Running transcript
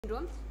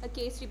syndrome, a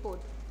case report.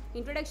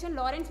 Introduction: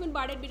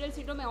 Lawrence-Bardet-Biedl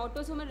syndrome, an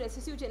autosomal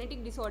recessive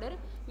genetic disorder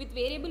with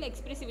variable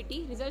expressivity,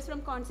 results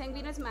from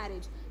consanguineous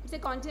marriage. It's a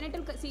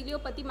congenital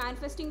ciliopathy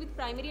manifesting with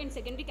primary and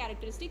secondary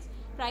characteristics.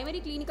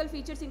 Primary clinical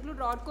features include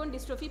rod cone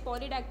dystrophy,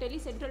 polydactyly,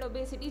 central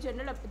obesity,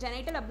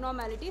 genital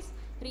abnormalities,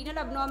 renal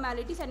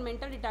abnormalities, and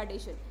mental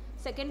retardation.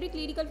 Secondary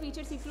clinical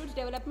features include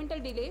developmental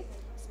delay,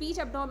 speech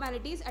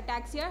abnormalities,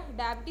 ataxia,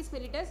 diabetes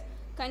mellitus,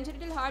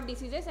 congenital heart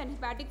diseases, and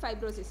hepatic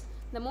fibrosis.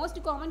 The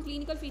most common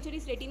clinical feature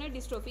is retinal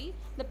dystrophy.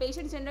 The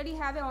patients generally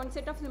have an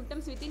onset of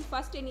symptoms within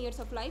first 10 years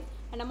of life,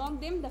 and among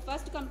them, the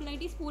first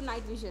complaint is poor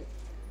night vision.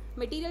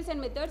 Materials and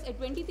methods: a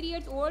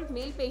 23-year-old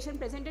male patient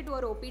presented to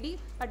our OPD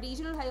at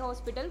Regional High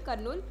Hospital,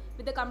 Kurnool,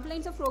 with the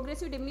complaints of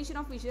progressive diminution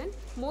of vision,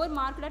 more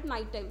marked at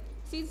night time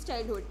since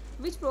childhood,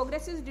 which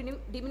progressive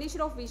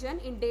diminution of vision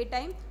in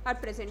daytime are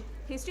present.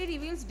 History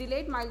reveals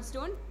delayed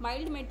milestone,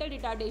 mild mental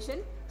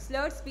retardation,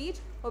 slurred speech,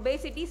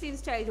 obesity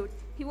since childhood.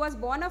 He was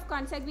born of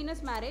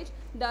consanguineous marriage.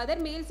 The other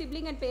male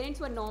sibling and parents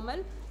were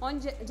normal.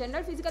 On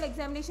general physical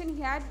examination,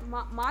 he had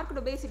marked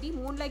obesity,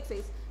 moon-like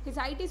face. His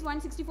height is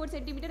 164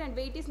 cm and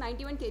weight is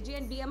 91 kg,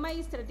 and BMI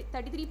is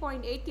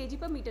 33.8 kg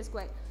per meter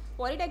square.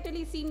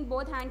 Polydactyly is seen in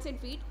both hands and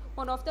feet.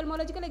 On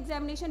ophthalmological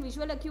examination,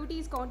 visual acuity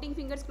is counting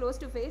fingers close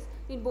to face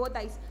in both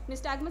eyes.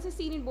 Nystagmus is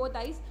seen in both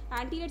eyes.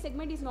 Anterior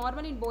segment is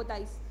normal in both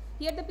eyes.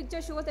 Here the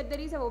picture shows that there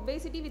is a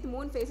obesity with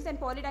moon faces and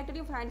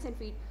polydactyly of hands and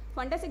feet.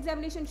 Fundus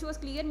examination shows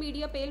clear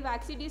media, pale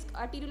waxy disc,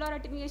 arteriolar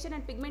attenuation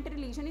and pigmentary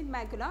lesion in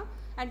macula,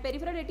 and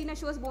peripheral retina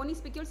shows bony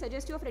spicule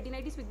suggestive of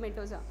retinitis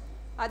pigmentosa.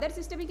 Other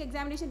systemic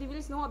examination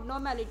reveals no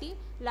abnormality.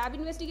 Lab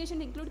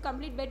investigation include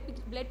complete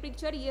blood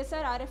picture,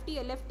 ESR,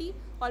 RFT, LFT,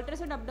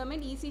 ultrasound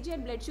abdomen, ECG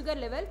and blood sugar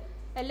level.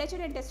 LH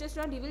and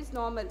testosterone reveals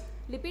normal.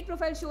 Lipid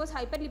profile shows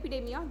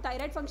hyperlipidemia.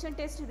 Thyroid function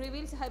test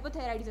reveals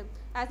hypothyroidism.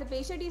 As the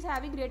patient is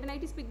having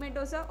retinitis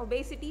pigmentosa,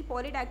 obesity,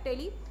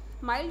 polydactyly,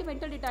 mild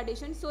mental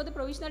retardation, so the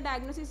provisional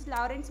diagnosis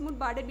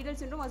Lawrence-Bardet-Biedl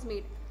syndrome was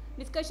made.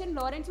 Discussion: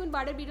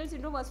 Lawrence-Bardet-Biedl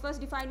syndrome was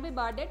first defined by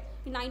Bardet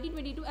in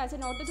 1922 as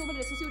an autosomal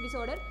recessive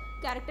disorder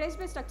characterized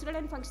by structural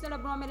and functional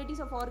abnormalities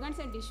of organs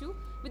and tissue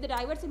with a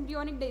diverse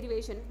embryonic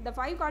derivation. The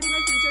 5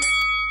 cardinal features: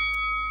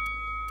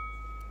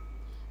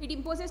 it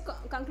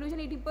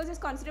imposes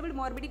considerable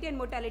morbidity and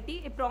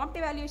mortality. A prompt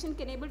evaluation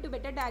can enable to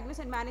better diagnose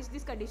and manage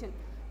this condition.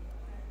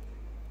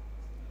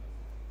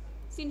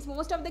 Since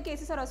most of the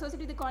cases are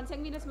associated with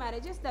consanguineous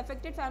marriages, the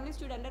affected families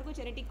should undergo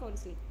genetic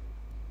counseling.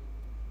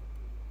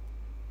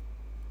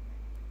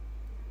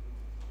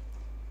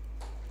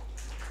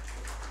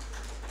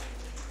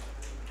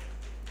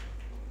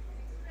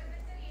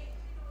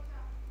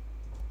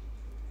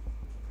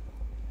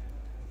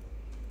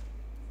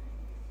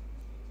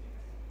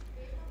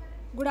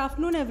 Good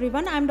afternoon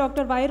everyone. I am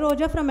Dr. Y.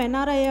 Roja from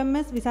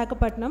NRIMS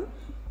Visakhapatnam.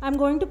 I am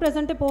going to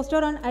present a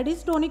poster on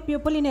Addis tonic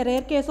pupil in a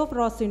rare case of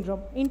Ross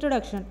syndrome.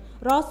 Introduction.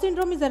 Ross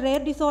syndrome is a rare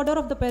disorder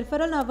of the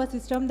peripheral nervous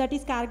system that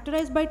is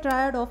characterized by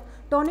triad of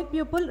tonic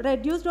pupil,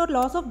 reduced or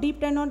loss of deep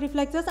tenon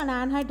reflexes, and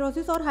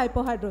anhidrosis or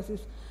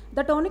hypohidrosis.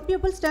 The tonic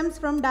pupil stems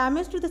from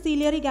damage to the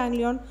ciliary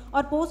ganglion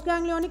or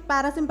postganglionic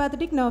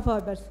parasympathetic nerve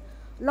fibers.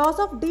 Loss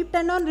of deep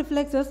tenon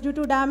reflexes due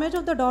to damage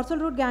of the dorsal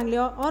root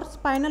ganglia or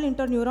spinal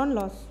interneuron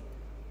loss.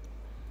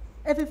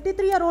 A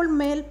 53-year-old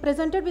male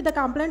presented with a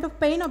complaint of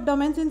pain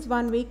abdomen since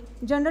 1 week,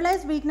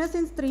 generalized weakness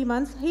since 3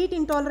 months, heat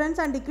intolerance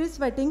and decreased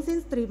sweating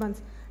since 3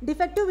 months,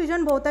 defective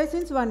vision both eyes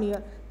since 1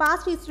 year,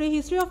 past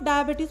history of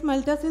diabetes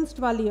mellitus since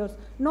 12 years,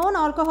 known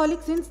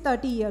alcoholic since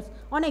 30 years.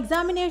 On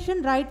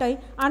examination, right eye,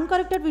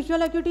 uncorrected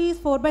visual acuity is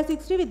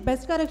 4/60 with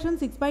best correction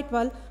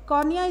 6/12,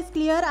 cornea is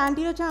clear,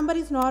 anterior chamber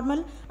is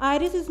normal,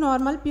 iris is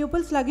normal,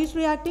 pupil sluggish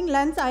reacting,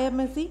 lens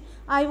IMSC,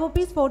 IOP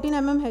is 14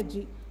 mm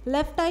Hg.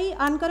 Left eye,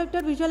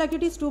 uncorrected visual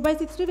acuity is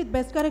 2/60 with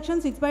best correction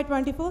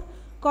 6/24.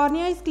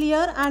 Cornea is clear,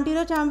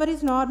 anterior chamber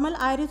is normal,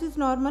 iris is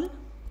normal,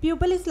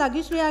 pupil is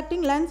sluggish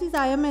reacting, lens is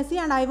IMSC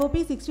and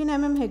IOP 16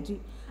 mm Hg.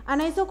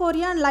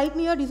 Anisocoria and light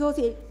near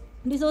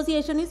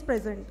dissociation is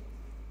present.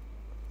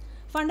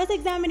 Fundus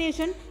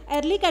examination,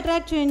 early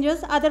cataract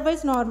changes,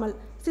 otherwise normal.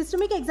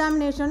 Systemic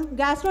examination,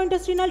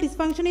 gastrointestinal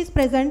dysfunction is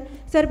present,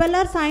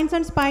 cerebellar signs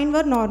and spine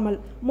were normal.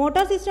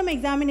 Motor system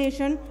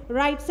examination,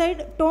 right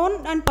side, tone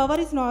and power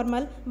is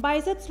normal,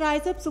 biceps,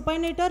 triceps,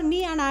 supinator,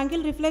 knee and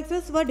ankle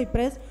reflexes were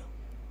depressed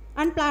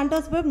and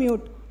plantars were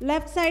mute.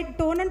 Left side,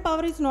 tone and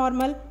power is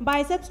normal,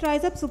 biceps,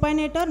 triceps,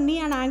 supinator, knee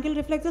and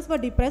ankle reflexes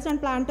were depressed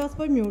and plantars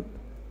were mute.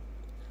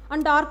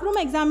 On darkroom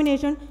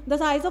examination, the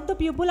size of the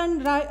pupil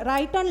and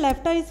right and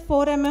left eye is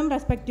 4 mm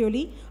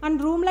respectively. On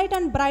room light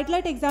and bright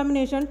light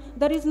examination,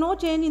 there is no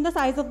change in the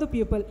size of the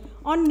pupil.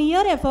 On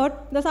near effort,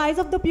 the size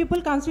of the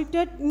pupil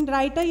constricted in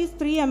right eye is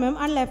 3 mm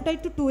and left eye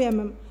to 2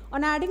 mm.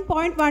 On adding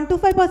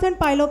 0.125%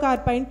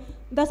 pilocarpine,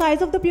 the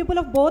size of the pupil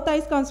of both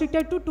eyes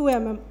constricted to 2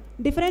 mm.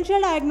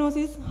 Differential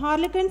diagnosis,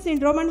 Harlequin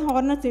syndrome and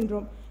Horner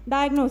syndrome.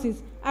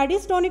 Diagnosis,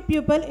 Addis tonic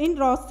pupil in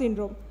Ross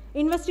syndrome.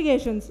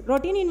 Investigations,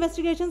 routine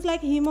investigations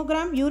like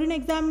hemogram, urine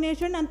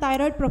examination and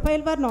thyroid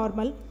profile were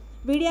normal.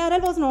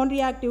 VDRL was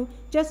non-reactive.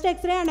 Chest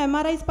X-ray and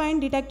MRI spine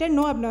detected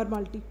no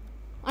abnormality.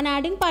 On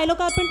adding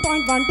pilocarpine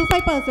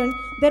 0.125%,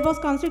 there was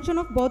constriction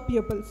of both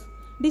pupils.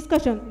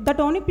 Discussion. The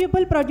tonic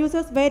pupil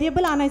produces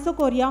variable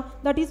anisocoria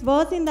that is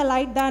worse in the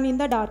light than in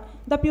the dark.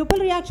 The pupil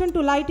reaction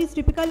to light is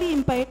typically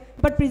impaired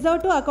but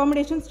preserved to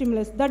accommodation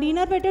stimulus. The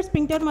denervated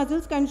sphincter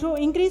muscles can show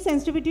increased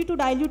sensitivity to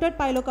diluted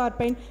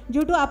pilocarpine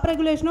due to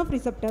upregulation of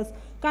receptors.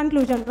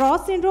 Conclusion.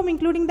 Ross syndrome,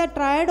 including the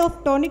triad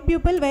of tonic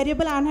pupil,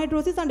 variable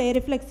anhidrosis and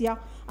areflexia.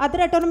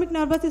 Other autonomic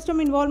nervous system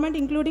involvement,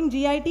 including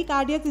GIT,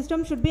 cardiac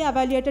system, should be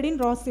evaluated in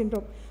Ross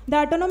syndrome. The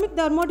autonomic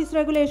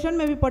thermodysregulation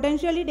may be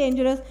potentially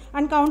dangerous,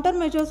 and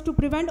countermeasures to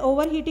prevent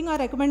overheating are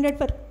recommended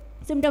for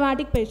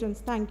symptomatic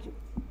patients. Thank you.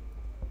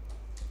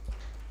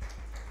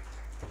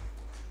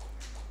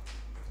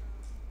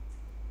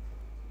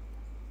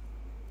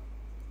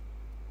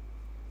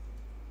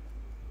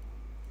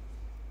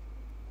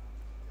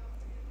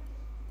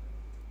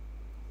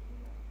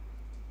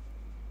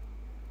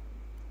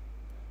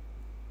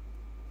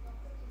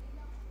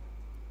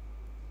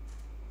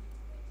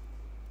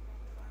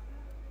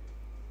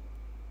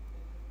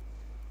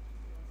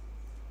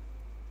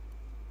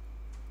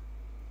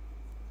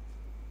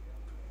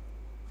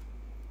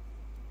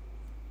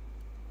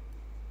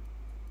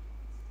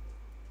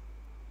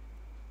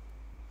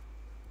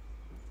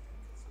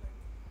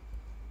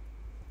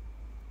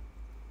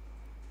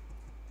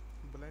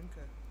 Blank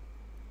है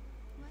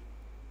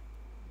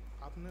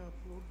आपने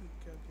upload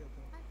क्या किया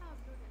था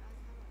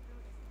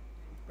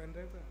pen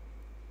drive पे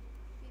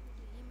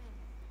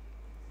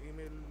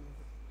email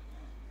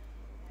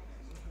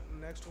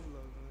next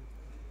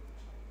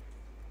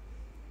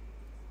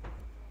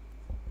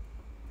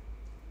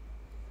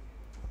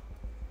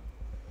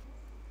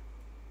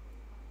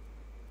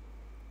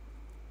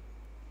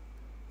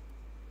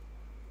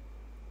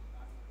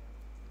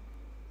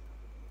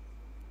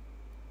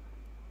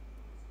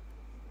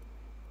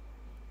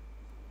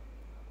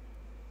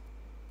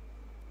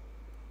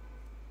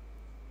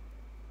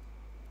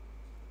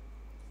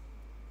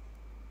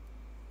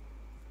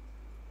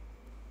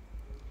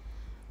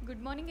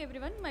Good morning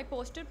everyone. My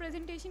poster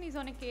presentation is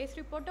on a case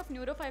report of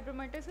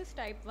neurofibromatosis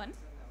type 1.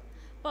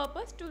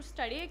 Purpose to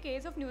study a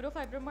case of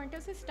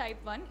neurofibromatosis type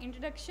 1.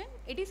 Introduction.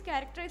 It is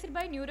characterized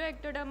by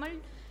neuroectodermal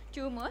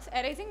tumors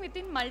arising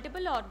within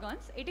multiple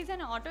organs. It is an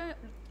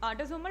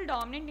autosomal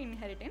dominant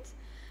inheritance.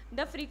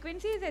 The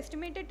frequency is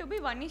estimated to be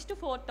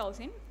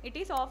 1:4000.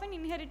 It is often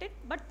inherited,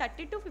 but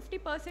 30 to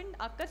 50%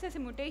 occurs as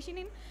a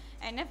mutation in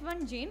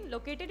NF1 gene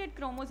located at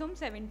chromosome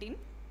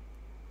 17.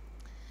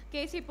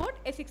 Case report.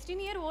 A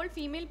 16-year-old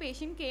female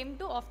patient came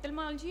to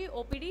ophthalmology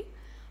OPD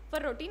for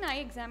routine eye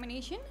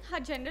examination. Her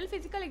general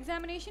physical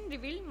examination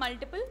revealed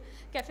multiple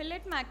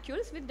cephalate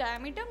macules with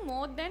diameter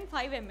more than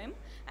 5 mm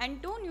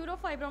and 2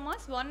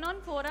 neurofibromas, one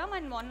on forearm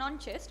and one on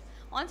chest.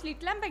 On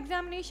slit lamp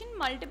examination,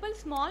 multiple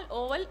small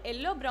oval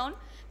yellow-brown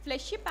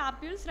fleshy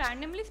papules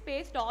randomly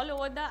spaced all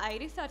over the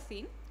iris are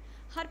seen.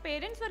 Her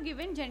parents were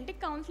given genetic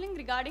counseling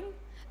regarding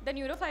the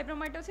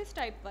neurofibromatosis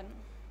type 1.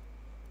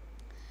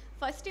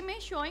 First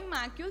image showing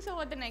macules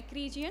over the neck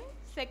region.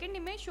 Second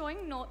image showing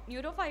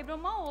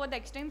neurofibroma over the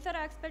extensor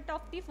aspect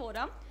of the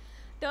forearm.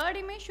 Third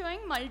image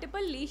showing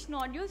multiple lesion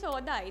nodules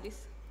over the iris.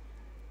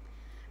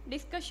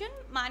 Discussion.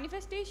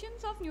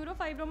 Manifestations of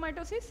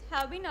neurofibromatosis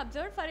have been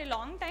observed for a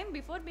long time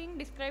before being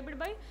described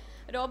by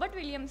Robert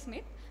William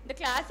Smith. The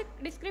classic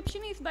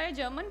description is by a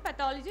German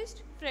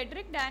pathologist,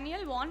 Friedrich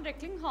Daniel von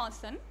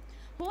Recklinghausen,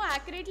 who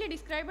accurately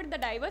described the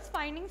diverse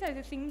findings as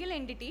a single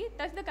entity.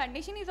 Thus, the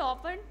condition is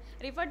often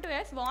referred to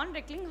as von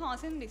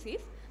Recklinghausen disease.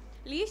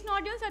 Lesion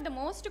nodules are the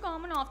most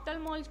common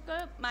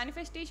ophthalmological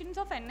manifestations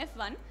of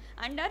NF1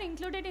 and are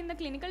included in the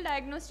clinical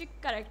diagnostic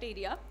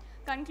criteria.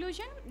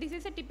 Conclusion. This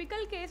is a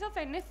typical case of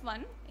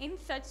NF1. In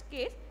such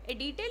case, a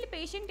detailed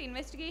patient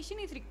investigation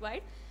is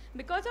required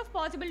because of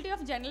possibility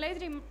of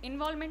generalized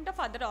involvement of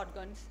other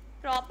organs.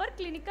 Proper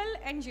clinical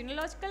and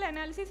genealogical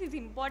analysis is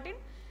important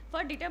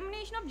for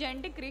determination of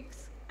genetic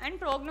risks and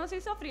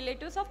prognosis of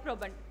relatives of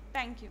proband.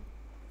 Thank you.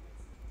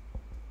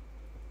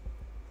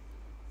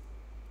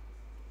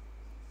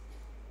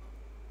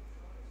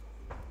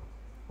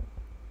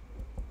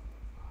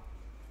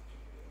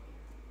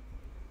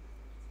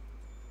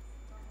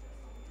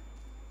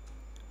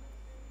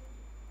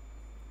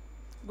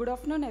 Good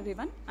afternoon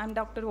everyone. I am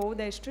Dr. O.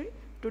 Destri.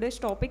 Today's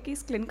topic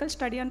is clinical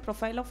study and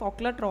profile of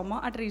ocular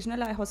trauma at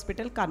Regional Eye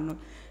Hospital, Kurnool.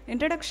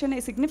 Introduction.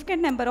 A significant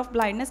number of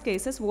blindness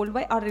cases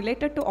worldwide are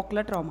related to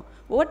ocular trauma.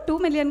 Over 2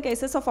 million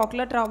cases of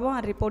ocular trauma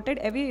are reported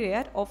every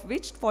year, of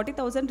which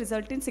 40,000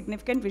 result in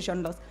significant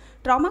vision loss.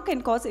 Trauma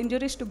can cause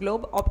injuries to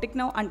globe, optic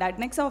nerve and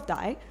adnexa of the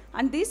eye,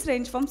 and these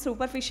range from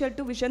superficial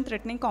to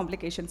vision-threatening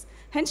complications.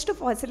 Hence, to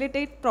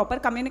facilitate proper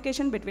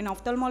communication between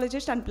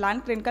ophthalmologists and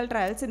plan clinical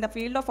trials in the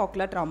field of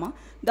ocular trauma,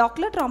 the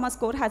ocular trauma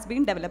score has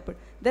been developed.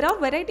 There are a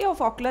variety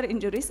of ocular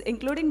injuries,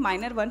 including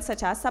minor ones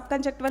such as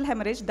subconjunctival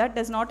hemorrhage that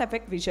does not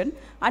affect vision,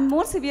 and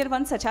more severe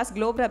ones such as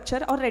globe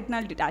rupture or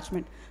retinal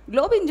detachment.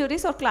 Globe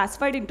injuries are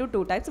classified into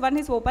two types. One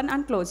is open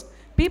and closed.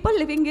 People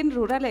living in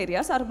rural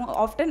areas are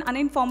often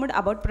uninformed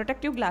about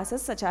protective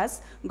glasses such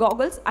as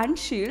goggles and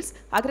shields.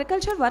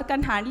 Agriculture work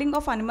and handling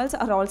of animals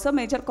are also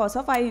major cause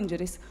of eye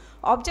injuries.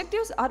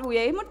 Objectives are we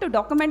aim to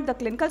document the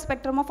clinical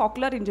spectrum of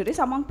ocular injuries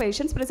among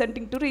patients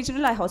presenting to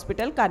Regional Eye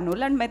Hospital,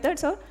 Kurnool, and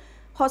methods are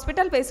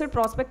hospital-based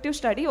prospective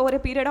study over a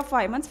period of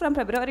 5 months from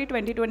February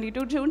 2022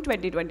 to June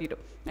 2022.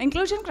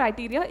 Inclusion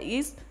criteria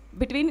is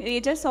between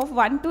ages of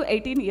 1 to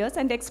 18 years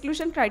and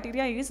exclusion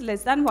criteria is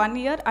less than 1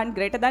 year and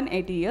greater than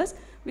 80 years,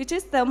 which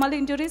is thermal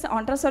injuries,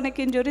 ultrasonic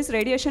injuries,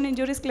 radiation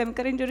injuries,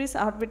 clinical injuries,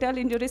 orbital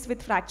injuries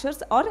with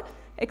fractures are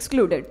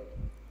excluded.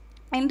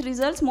 In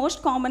results,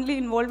 most commonly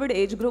involved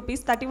age group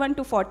is 31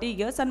 to 40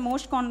 years and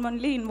most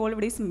commonly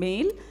involved is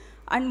male.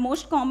 And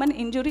most common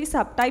injury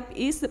subtype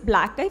is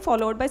black eye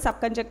followed by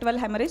subconjunctival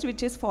hemorrhage,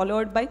 which is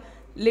followed by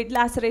lid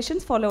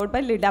lacerations followed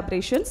by lid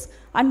abrasions.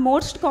 And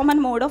most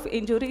common mode of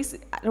injury is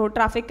road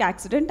traffic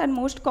accident and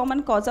most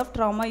common cause of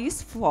trauma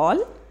is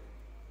fall.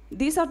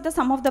 These are the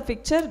some of the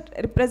picture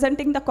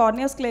representing the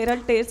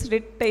corneoscleral tears,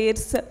 lid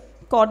tears,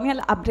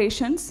 corneal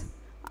abrasions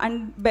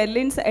and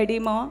Berlin's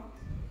edema,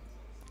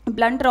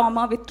 blunt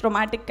trauma with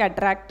traumatic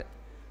cataract.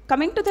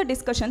 Coming to the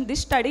discussion,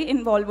 this study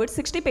involved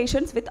 60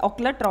 patients with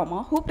ocular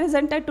trauma who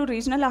presented to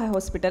Regional Eye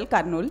Hospital,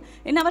 Kurnool.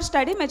 In our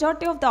study,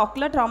 majority of the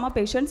ocular trauma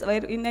patients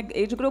were in an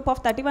age group of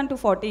 31 to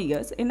 40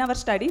 years. In our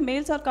study,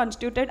 males are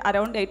constituted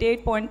around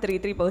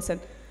 88.33%.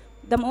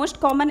 The most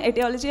common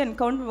etiology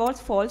encountered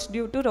was falls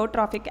due to road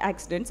traffic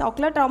accidents.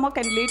 Ocular trauma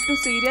can lead to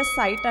serious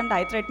sight and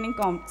eye-threatening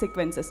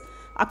consequences.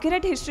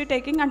 Accurate history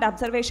taking and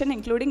observation,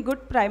 including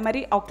good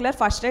primary ocular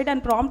first aid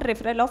and prompt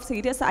referral of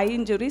serious eye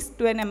injuries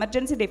to an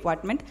emergency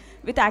department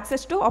with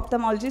access to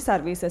ophthalmology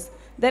services.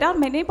 There are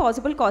many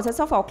possible causes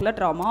of ocular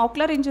trauma.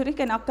 Ocular injury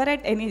can occur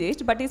at any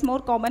age but is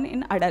more common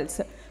in adults.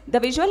 The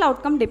visual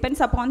outcome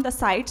depends upon the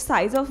site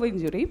size of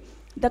injury.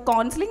 The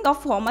counseling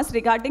of farmers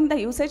regarding the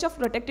usage of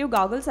protective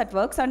goggles at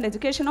works and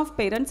education of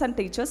parents and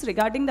teachers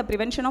regarding the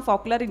prevention of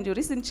ocular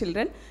injuries in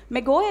children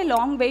may go a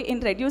long way in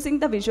reducing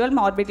the visual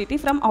morbidity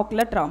from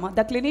ocular trauma.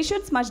 The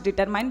clinicians must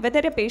determine whether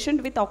a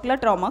patient with ocular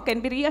trauma can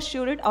be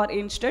reassured or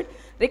instead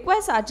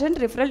requires urgent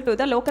referral to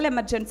the local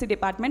emergency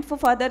department for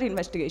further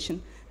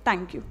investigation.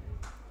 Thank you.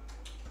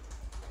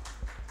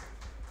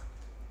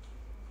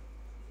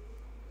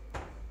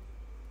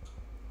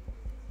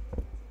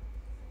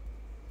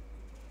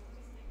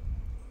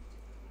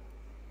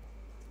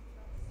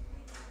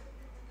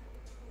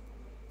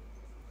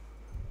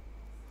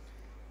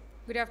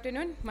 Good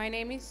afternoon. My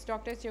name is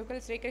Dr.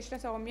 Chukal Sri Krishna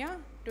Soumya.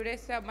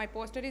 Today's my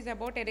poster is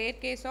about a rare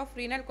case of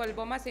renal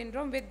coloboma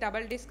syndrome with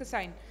double disc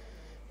sign.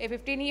 A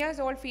 15 years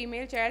old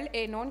female child,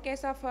 a known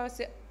case of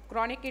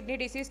chronic kidney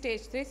disease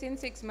stage 3 in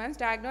 6 months,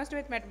 diagnosed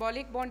with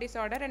metabolic bone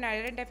disorder and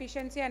iron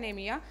deficiency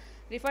anemia,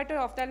 referred to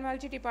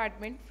ophthalmology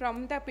department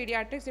from the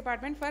pediatrics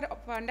department for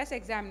fundus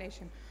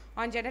examination.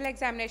 On general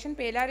examination,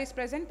 pallor is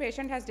present,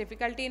 patient has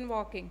difficulty in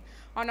walking.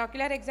 On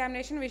ocular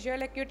examination,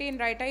 visual acuity in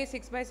right eye is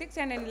 6/6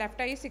 and in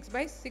left eye is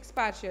 6/6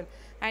 partial.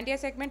 Anterior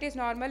segment is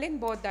normal in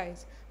both the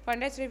eyes.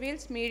 Fundus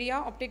reveals media,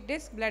 optic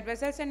disc, blood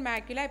vessels and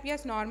macula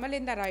appears normal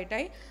in the right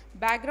eye.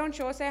 Background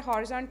shows a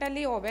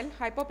horizontally oval,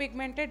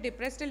 hypopigmented,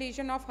 depressed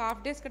lesion of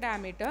half disc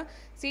diameter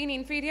seen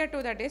inferior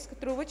to the disc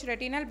through which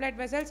retinal blood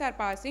vessels are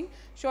passing,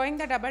 showing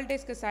the double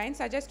disc sign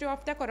suggestive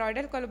of the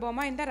choroidal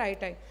coloboma in the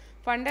right eye.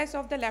 Fundus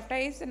of the left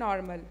eye is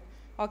normal.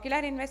 Ocular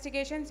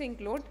investigations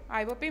include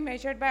IOP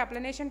measured by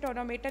applanation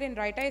tonometer in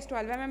right eye is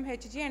 12 mm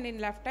Hg and in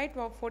left eye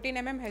 14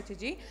 mm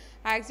Hg.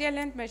 Axial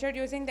length measured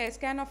using the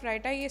scan of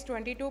right eye is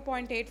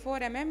 22.84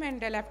 mm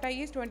and the left eye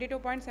is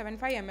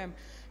 22.75 mm.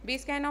 B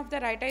scan of the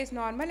right eye is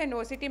normal and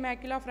OCT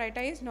macula of right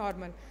eye is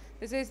normal.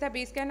 This is the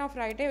B scan of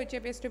right eye which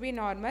appears to be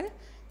normal.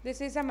 This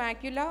is a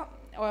macula,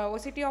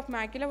 OCT of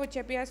macula which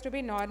appears to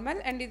be normal,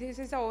 and this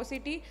is the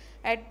OCT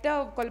at the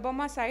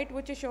coloboma site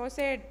which shows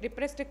a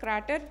depressed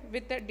crater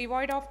with the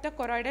devoid of the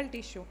choroidal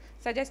tissue,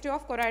 suggestive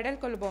of choroidal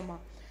coloboma.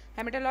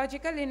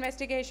 Hematological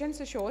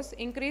investigations shows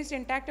increased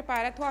intact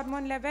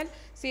parathormone level,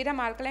 serum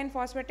alkaline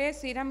phosphatase,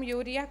 serum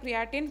urea,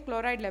 creatine,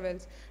 chloride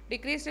levels.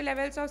 Decreased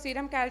levels of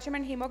serum calcium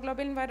and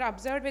hemoglobin were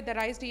observed with the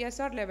raised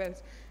ESR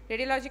levels.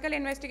 Radiological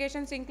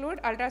investigations include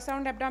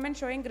ultrasound abdomen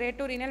showing grade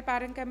 2 renal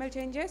parenchymal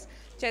changes,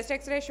 chest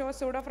X-ray shows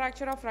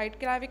pseudofracture of right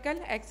clavicle,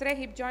 X-ray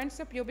hip joints,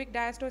 pubic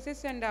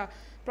diastasis and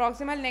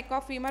proximal neck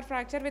of femur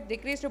fracture with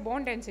decreased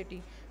bone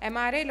density.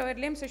 MRI lower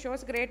limbs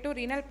shows grade 2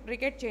 renal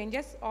ricket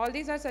changes. All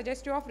these are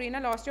suggestive of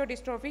renal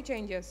osteodystrophy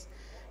changes.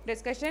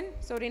 Discussion.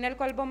 So, renal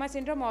coloboma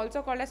syndrome,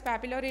 also called as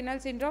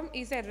papillorenal syndrome,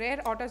 is a rare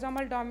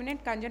autosomal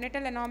dominant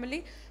congenital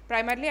anomaly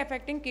primarily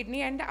affecting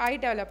kidney and eye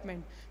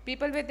development.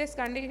 People with this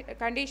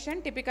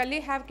condition typically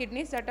have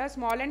kidneys that are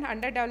small and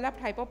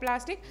underdeveloped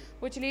hypoplastic,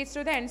 which leads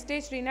to the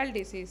end-stage renal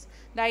disease.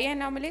 The eye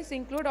anomalies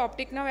include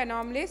optic nerve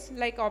anomalies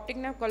like optic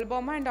nerve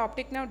coloboma and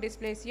optic nerve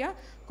dysplasia,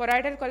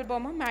 choroidal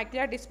coloboma,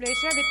 macular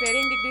dysplasia with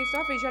varying degrees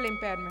of visual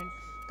impairment.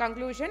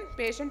 Conclusion.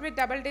 Patient with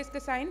double disc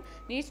sign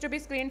needs to be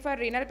screened for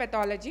renal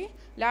pathology.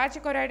 Large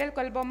choroidal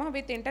coloboma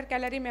with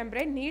intercalary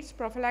membrane needs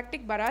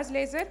prophylactic barrage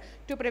laser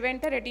to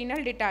prevent the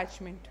retinal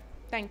detachment.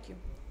 Thank you.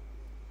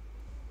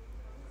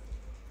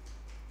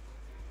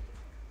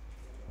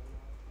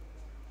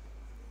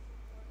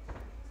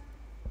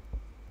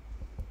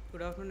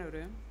 Good afternoon,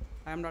 everyone.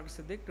 I am Dr.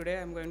 Siddiq. Today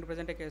I am going to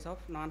present a case of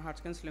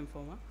non-Hodgkin's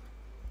lymphoma.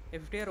 A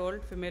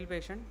 50-year-old female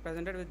patient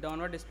presented with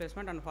downward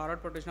displacement and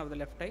forward protrusion of the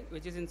left eye,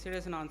 which is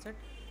insidious in onset,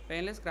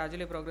 painless,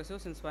 gradually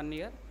progressive since 1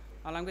 year,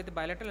 along with the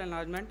bilateral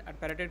enlargement at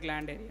parotid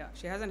gland area.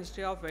 She has a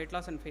history of weight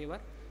loss and fever.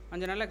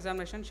 On general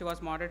examination, she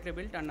was moderately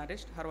built and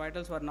nourished. Her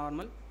vitals were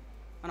normal.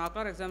 On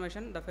ocular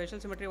examination, the facial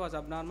symmetry was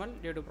abnormal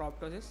due to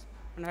proptosis,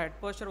 and her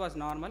head posture was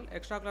normal.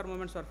 Extraocular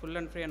movements were full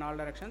and free in all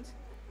directions.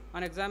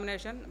 On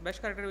examination,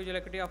 best corrected visual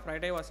acuity of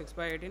right eye was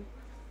 6/18.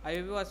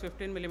 IOP was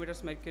 15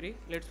 millimeters mercury.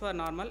 Lids were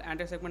normal,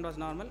 anti-segment was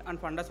normal,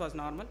 and fundus was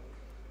normal.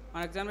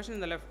 On examination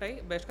in the left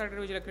eye, best corrected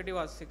visual acuity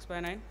was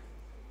 6/9.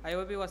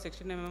 IOP was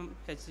 16 mm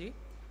Hg.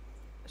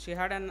 She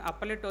had an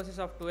upper lid ptosis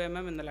of 2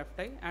 mm in the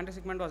left eye.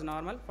 Anti-segment was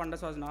normal,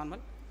 fundus was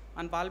normal.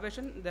 On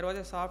palpation, there was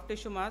a soft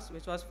tissue mass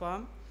which was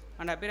firm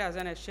and appeared as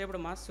an S-shaped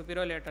mass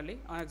superior-laterally.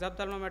 On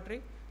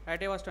exophthalmometry,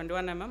 right eye was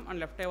 21 mm and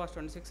left eye was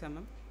 26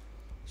 mm.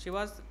 She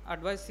was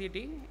advised CT.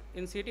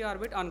 In CT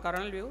orbit, on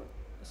coronal view,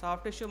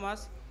 soft tissue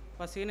mass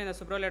was seen in a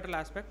superolateral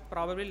aspect,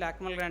 probably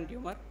lacrimal gland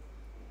tumor.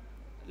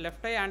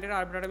 Left eye anterior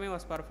orbitotomy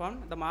was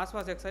performed. The mass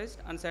was excised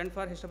and sent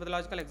for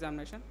histopathological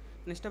examination.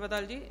 In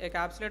histopathology, a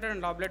capsulated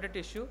and lobulated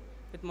tissue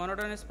with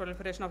monotonous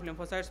proliferation of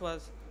lymphocytes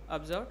was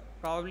observed,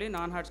 probably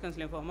non-Hodgkin's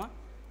lymphoma.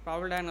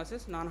 Probable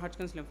diagnosis,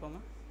 non-Hodgkin's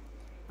lymphoma.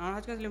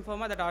 Non-Hodgkin's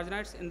lymphoma that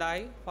originates in the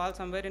eye falls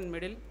somewhere in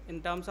middle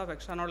in terms of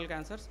extranodal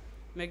cancers,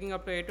 making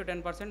up to 8 to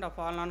 10% of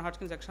all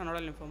non-Hodgkin's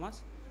extranodal lymphomas.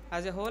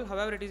 As a whole,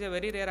 however, it is a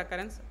very rare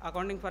occurrence,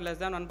 accounting for less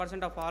than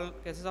 1% of all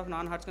cases of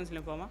non-Hodgkin's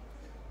lymphoma.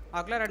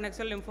 Ocular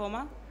adnexal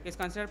lymphoma is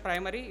considered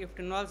primary if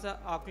it involves the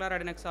ocular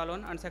adnexa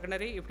alone, and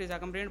secondary if it is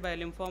accompanied by a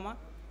lymphoma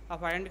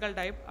of identical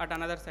type at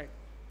another site.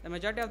 The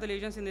majority of the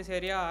lesions in this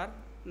area are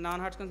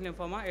non-Hodgkin's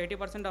lymphoma,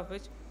 80% of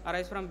which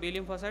arise from B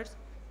lymphocytes,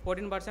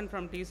 14%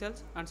 from T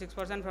cells, and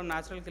 6% from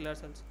natural killer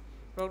cells.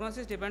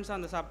 Prognosis depends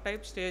on the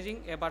subtype,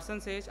 staging, a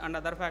person's age, and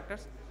other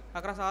factors.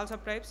 Across all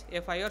subtypes,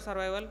 a 5-year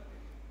survival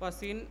was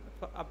seen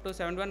up to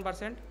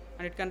 71%,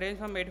 and it can range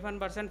from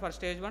 81% for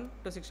stage 1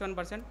 to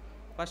 61%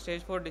 for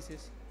stage 4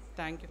 disease.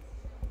 Thank you.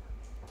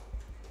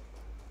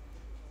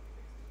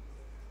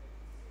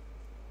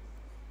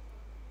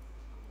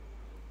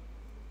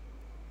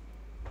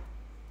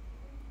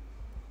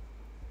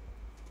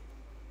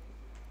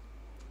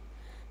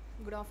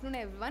 Good afternoon,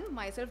 everyone.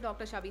 Myself,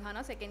 Dr.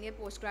 Shabihana, second year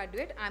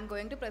postgraduate. I am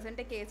going to present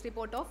a case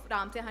report of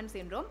Ramsey-Hunt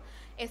syndrome.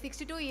 A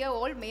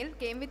 62-year-old male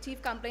came with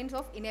chief complaints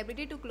of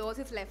inability to close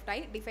his left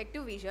eye,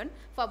 defective vision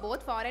for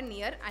both far and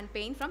near, and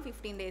pain from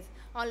 15 days.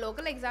 On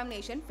local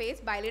examination, face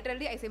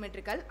bilaterally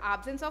asymmetrical,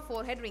 absence of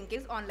forehead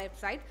wrinkles on left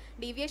side,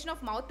 deviation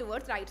of mouth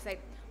towards right side.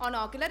 On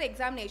ocular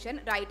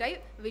examination, right eye,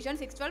 vision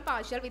 612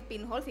 partial with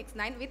pinhole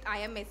 69 with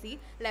IMSC,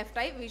 left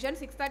eye, vision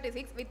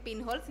 636 with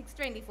pinhole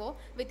 624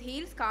 with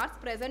heel scars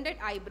present at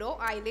eyebrow,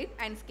 eyelid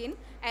and skin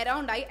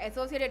around eye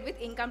associated with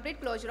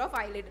incomplete closure of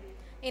eyelid.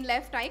 In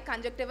left eye,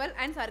 conjunctival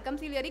and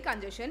circumciliary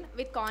congestion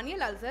with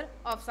corneal ulcer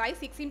of size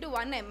 6 into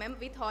 1 mm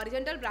with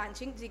horizontal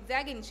branching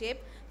zigzag in shape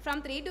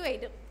from 3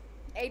 to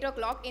 8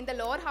 o'clock in the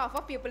lower half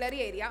of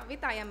pupillary area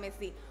with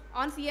IMSC.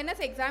 On CNS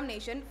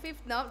examination,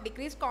 5th nerve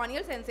decreased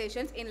corneal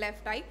sensations in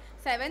left eye,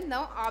 7th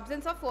nerve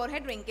absence of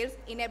forehead wrinkles,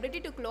 inability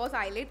to close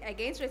eyelid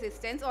against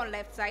resistance on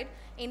left side,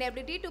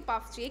 inability to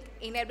puff cheek,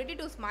 inability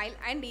to smile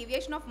and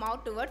deviation of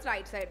mouth towards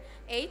right side.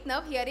 8th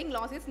nerve hearing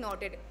loss is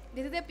noted.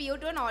 This is a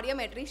PU2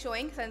 audiometry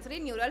showing sensory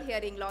neural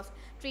hearing loss.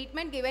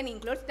 Treatment given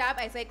includes tab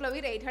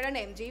acyclovir 800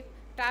 mg,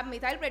 tab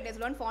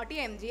methylprednisolone 40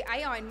 mg,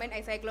 eye ointment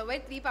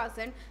acyclovir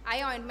 3%,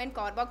 eye ointment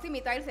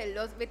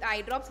carboxymethylcellulose with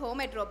eye drops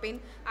hometropine,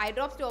 eye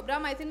drops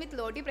tobramycin with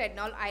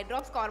loteprednol, eye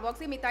drops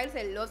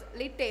carboxymethylcellulose,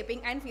 lid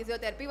taping and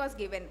physiotherapy was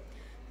given.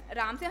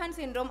 Ramsey-Hunt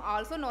syndrome,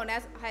 also known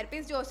as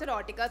herpes zoster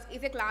oticus,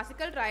 is a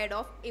classical triad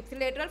of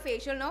ipsilateral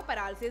facial nerve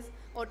paralysis,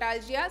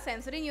 otalgia,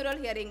 sensory neural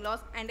hearing loss,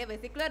 and a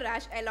vesicular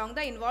rash along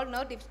the involved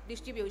nerve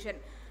distribution.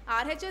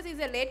 RHS is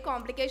a late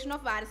complication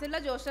of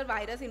varicella zoster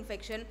virus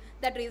infection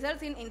that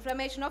results in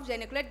inflammation of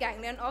geniculate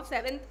ganglion of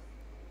 7th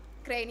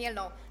cranial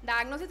nerve.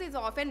 Diagnosis is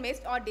often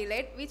missed or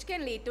delayed, which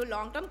can lead to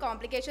long-term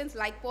complications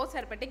like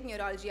post-herpetic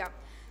neuralgia.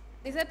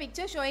 This is a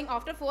picture showing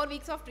after 4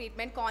 weeks of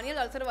treatment, corneal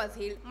ulcer was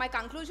healed. My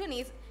conclusion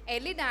is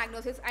early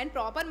diagnosis and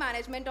proper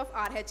management of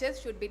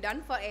RHS should be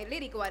done for early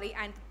recovery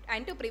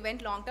and to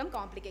prevent long-term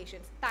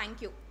complications.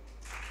 Thank you.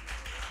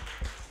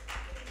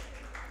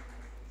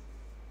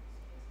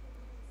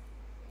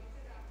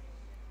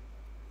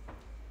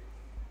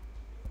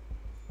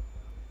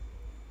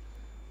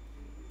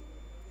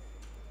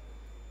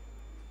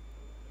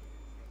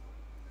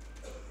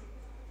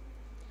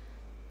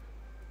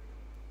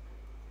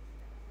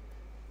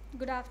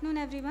 Good afternoon,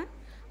 everyone.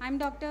 I'm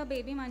Dr.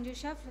 Baby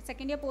Manjusha,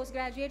 second year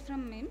postgraduate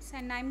from MIMS,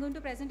 and I'm going to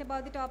present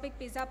about the topic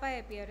pizza pie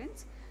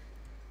appearance.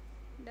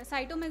 The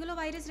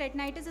cytomegalovirus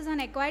retinitis is an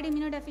acquired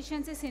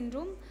immunodeficiency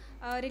syndrome,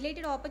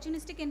 related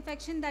opportunistic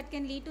infection that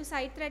can lead to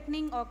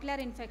sight-threatening ocular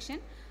infection.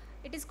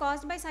 It is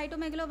caused by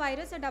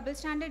cytomegalovirus, a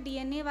double-stranded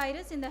DNA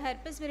virus in the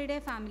herpes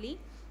viridae family,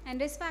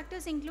 and risk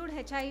factors include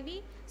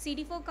HIV,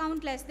 CD4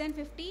 count less than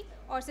 50,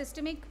 or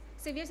systemic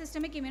severe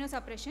systemic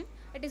immunosuppression.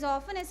 It is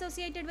often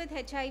associated with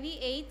HIV,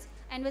 AIDS,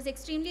 and was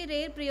extremely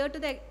rare prior to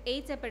the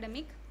AIDS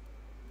epidemic.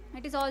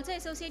 It is also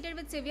associated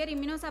with severe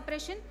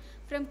immunosuppression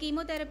from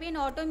chemotherapy and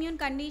autoimmune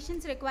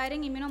conditions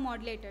requiring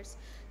immunomodulators.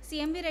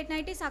 CMV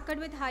retinitis occurred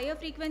with higher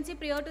frequency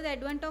prior to the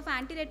advent of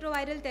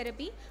antiretroviral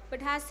therapy,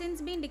 but has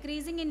since been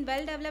decreasing in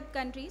well-developed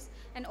countries,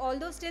 and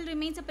although still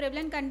remains a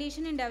prevalent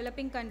condition in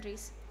developing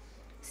countries.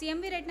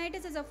 CMV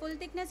retinitis is a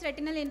full-thickness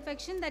retinal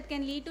infection that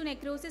can lead to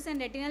necrosis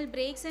and retinal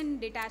breaks and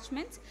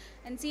detachments,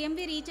 and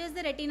CMV reaches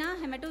the retina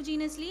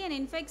hematogenously and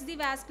infects the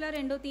vascular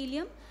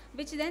endothelium,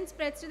 which then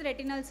spreads to the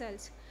retinal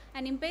cells.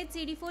 An impaired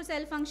CD4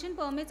 cell function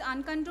permits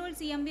uncontrolled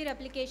CMV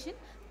replication.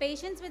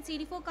 Patients with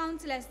CD4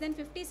 counts less than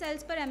 50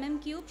 cells per mm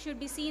cube should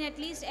be seen at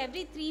least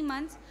every 3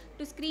 months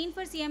to screen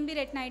for CMV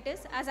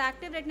retinitis, as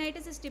active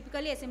retinitis is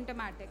typically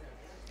asymptomatic.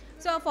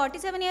 So a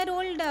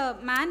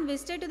 47-year-old man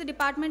visited to the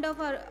Department of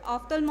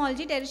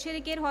Ophthalmology, Tertiary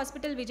Care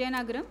Hospital,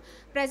 Vijayanagaram,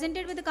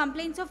 presented with the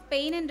complaints of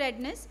pain and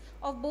redness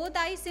of both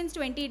eyes since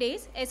 20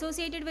 days,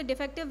 associated with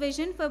defective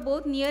vision for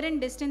both near and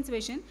distance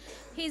vision.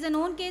 He is a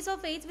known case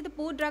of AIDS with a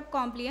poor drug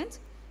compliance.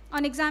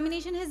 On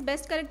examination, his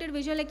best corrected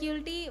visual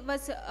acuity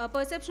was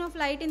perception of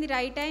light in the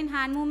right eye and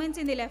hand movements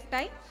in the left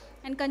eye,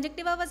 and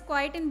conjunctiva was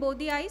quiet in both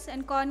the eyes,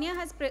 and cornea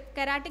has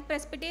keratic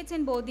precipitates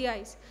in both the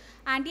eyes.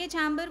 Anterior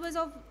chamber was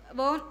of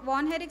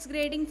von Erich's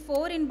grading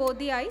 4 in both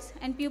the eyes,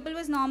 and pupil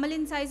was normal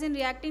in size and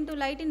reacting to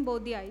light in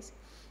both the eyes.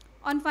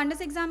 On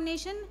fundus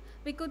examination,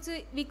 we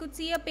could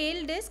see a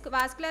pale disc,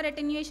 vascular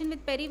attenuation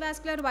with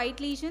perivascular white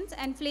lesions,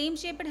 and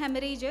flame-shaped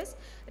hemorrhages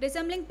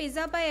resembling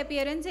pizza pie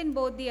appearance in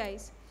both the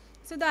eyes.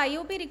 So the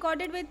IOP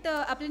recorded with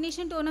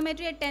applanation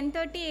tonometry at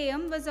 10:30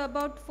 AM was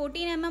about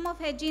 14 mm of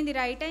Hg in the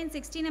right eye and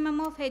 16 mm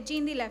of Hg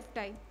in the left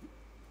eye.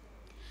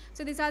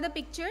 So these are the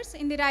pictures.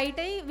 In the right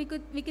eye,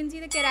 we can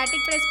see the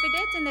keratic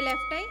precipitates, in the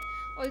left eye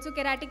also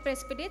keratic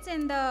precipitates,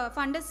 and the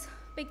fundus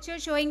picture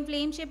showing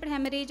flame-shaped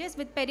hemorrhages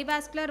with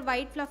perivascular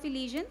white fluffy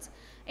lesions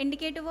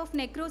indicative of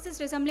necrosis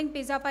resembling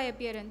pizza pie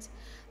appearance.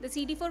 The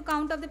CD4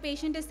 count of the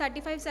patient is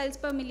 35 cells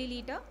per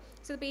milliliter.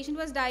 So the patient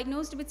was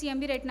diagnosed with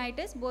CMV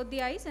retinitis, both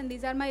the eyes, and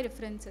these are my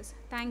references.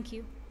 Thank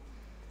you.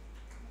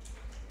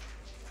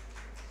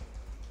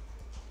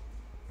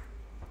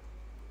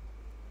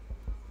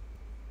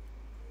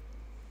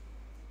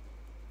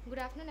 Good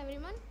afternoon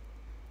everyone.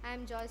 I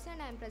am Joyce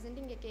and I am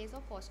presenting a case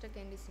of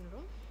Foster-Kennedy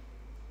syndrome.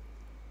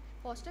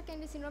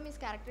 Foster-Kennedy syndrome is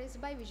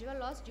characterized by visual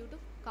loss due to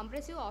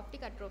compressive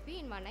optic atrophy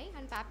in one eye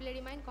and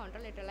papilledema in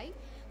contralateral eye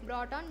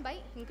brought on by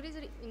increased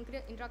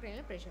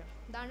intracranial pressure.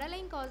 The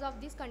underlying cause of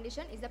this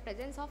condition is the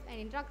presence of an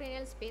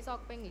intracranial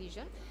space-occupying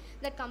lesion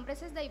that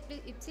compresses the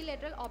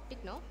ipsilateral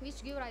optic nerve,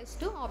 which gives rise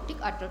to optic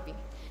atrophy.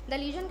 The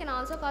lesion can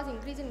also cause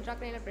increase in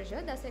intracranial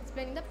pressure, thus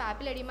explaining the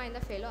papilledema in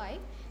the fellow eye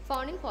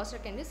found in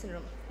Foster-Kennedy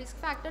syndrome. Risk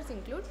factors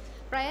include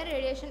prior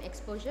radiation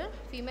exposure,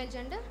 female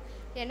gender,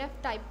 NF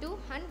type 2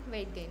 and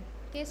weight gain.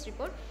 Case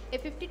report: a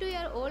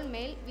 52-year-old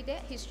male with a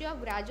history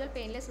of gradual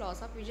painless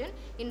loss of vision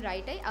in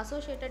right eye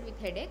associated with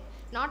headache,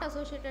 not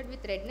associated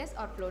with redness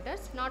or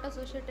floaters, not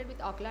associated with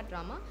ocular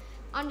trauma.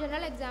 On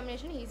general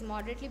examination, he is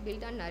moderately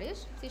built and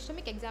nourished.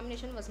 Systemic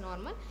examination was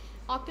normal.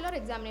 Ocular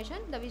examination,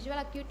 the visual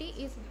acuity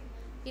is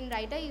in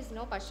right eye is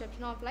no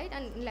perception of light,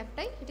 and in left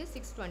eye it is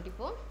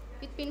 624.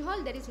 With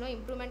pinhole, there is no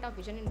improvement of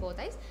vision in both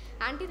eyes.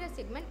 Anterior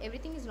segment,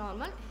 everything is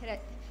normal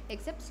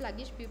except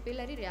sluggish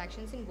pupillary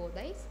reactions in both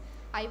eyes.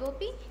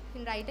 IOP,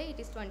 in right eye it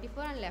is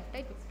 24 and left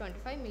eye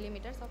 25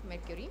 millimeters of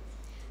mercury.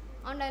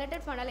 On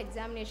dilated fundal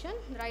examination,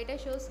 right eye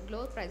shows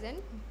glow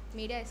present,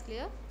 media is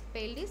clear,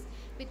 pale disc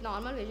with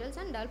normal visuals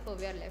and dull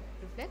foveal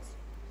reflex.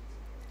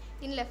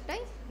 In left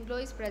eye, glow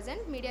is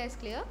present, media is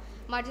clear,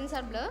 margins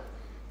are blurred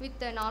with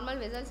normal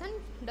visuals and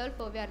dull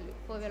foveal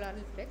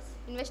reflex.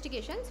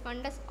 Investigations: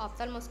 fundus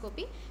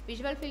ophthalmoscopy,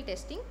 visual field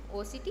testing,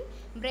 OCT,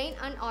 brain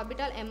and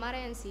orbital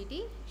MRI and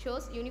CT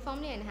shows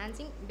uniformly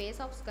enhancing base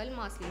of skull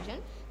mass lesion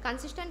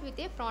consistent with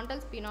a frontal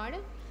sphenoid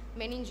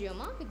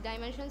meningioma with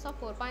dimensions of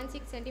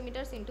 4.6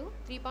 centimeters into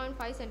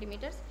 3.5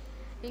 centimeters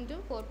into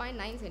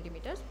 4.9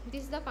 centimeters.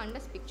 This is the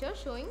fundus picture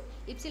showing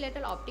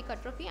ipsilateral optic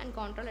atrophy and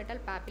contralateral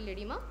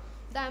papilledema.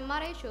 The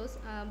MRI shows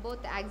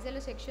both axial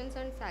sections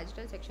and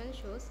sagittal sections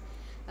shows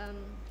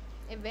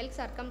a well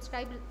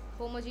circumscribed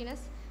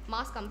homogeneous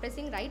mass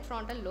compressing right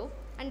frontal lobe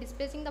and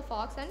displacing the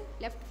fox and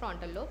left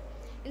frontal lobe.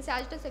 In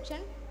sagittal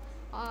section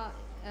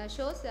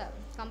shows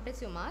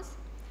compressive mass.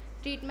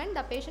 Treatment: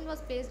 the patient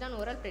was placed on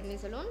oral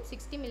prednisolone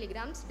 60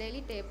 milligrams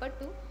daily, tapered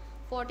to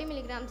 40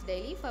 milligrams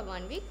daily for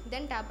 1 week,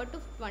 then tapered to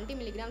 20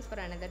 milligrams for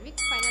another week,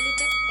 finally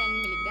to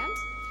 10 milligrams.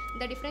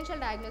 The differential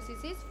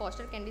diagnosis is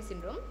Foster-Kennedy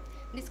syndrome.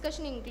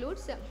 Discussion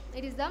includes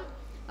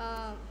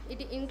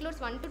it includes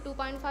 1 to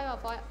 2.5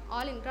 of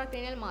all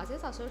intracranial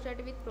masses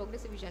associated with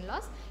progressive vision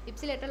loss,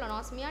 ipsilateral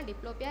anosmia,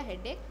 diplopia,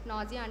 headache,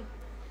 nausea and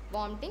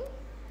vomiting.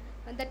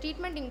 The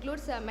treatment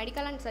includes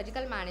medical and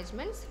surgical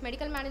managements.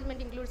 Medical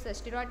management includes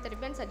steroid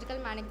therapy and surgical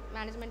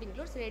management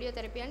includes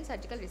radiotherapy and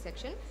surgical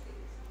resection.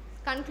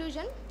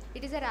 Conclusion: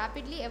 it is a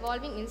rapidly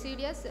evolving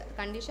insidious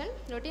condition.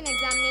 Routine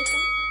examination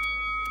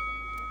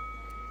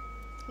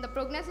The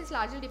prognosis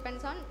largely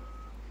depends on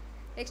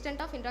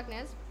extent of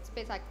intracranial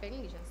space occupying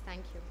lesions.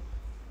 Thank you.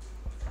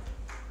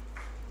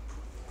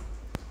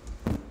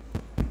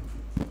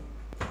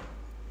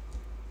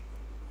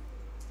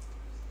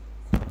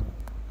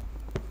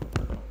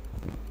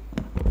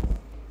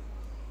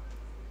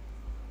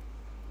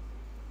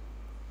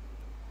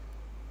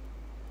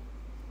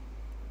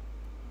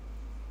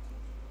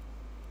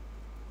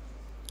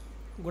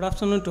 Good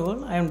afternoon to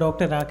all. I am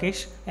Dr.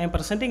 Rakesh. I am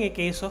presenting a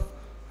case of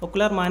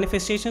ocular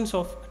manifestations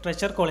of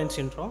Treacher-Collins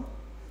syndrome.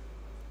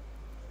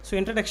 So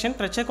introduction,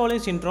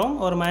 Treacher-Collins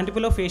syndrome or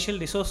mandibulofacial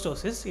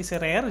dysostosis is a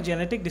rare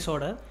genetic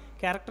disorder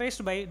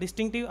characterized by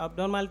distinctive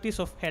abnormalities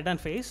of head and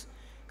face.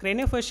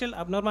 Craniofacial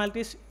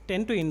abnormalities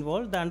tend to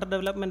involve the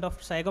underdevelopment of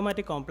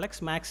zygomatic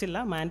complex,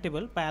 maxilla,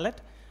 mandible, palate,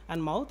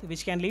 and mouth,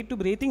 which can lead to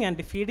breathing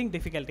and feeding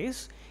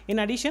difficulties. In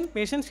addition,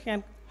 patients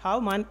can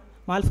have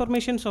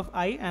malformations of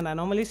eye and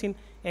anomalies in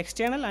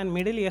external and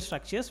middle ear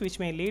structures, which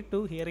may lead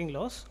to hearing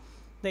loss.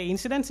 The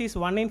incidence is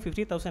 1 in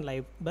 50,000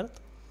 live birth.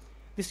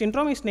 The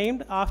syndrome is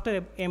named after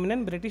an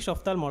eminent British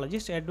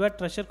ophthalmologist, Edward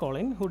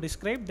Treacher-Collins, who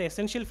described the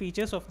essential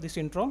features of the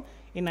syndrome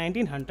in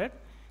 1900.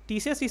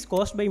 TCS is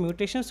caused by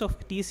mutations of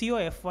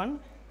TCOF1,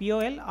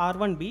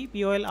 POLR1B,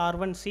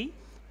 POLR1C,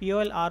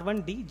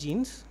 POLR1D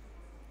genes.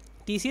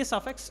 TCS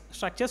affects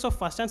structures of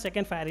first and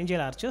second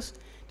pharyngeal arches.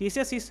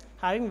 TCS is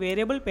having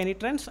variable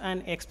penetrance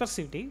and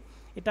expressivity.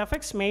 It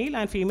affects male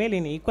and female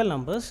in equal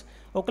numbers.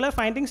 Ocular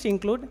findings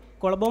include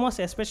coloboma,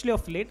 especially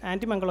of lid,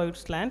 antimanguloid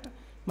slant,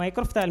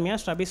 microphthalmia,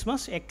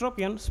 strabismus,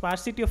 ectropion,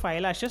 sparsity of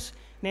eyelashes,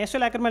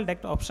 nasolacrimal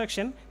duct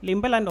obstruction,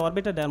 limbal and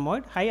orbital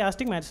dermoid, high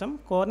astigmatism,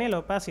 corneal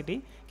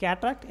opacity,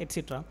 cataract,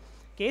 etc.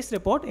 Case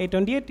report, a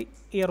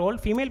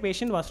 28-year-old female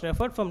patient was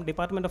referred from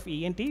Department of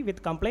ENT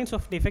with complaints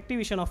of defective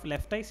vision of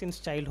left eye since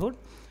childhood.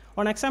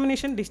 On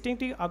examination,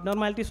 distinctive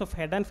abnormalities of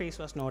head and face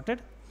was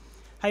noted.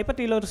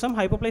 Hypertelorism,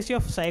 hypoplasia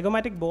of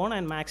zygomatic bone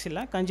and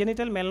maxilla,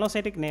 congenital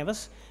melanocytic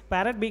nevus,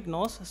 parrot beak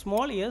nose,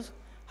 small ears,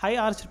 high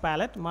arched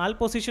palate,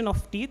 malposition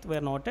of teeth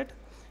were noted.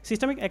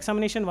 Systemic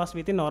examination was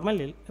within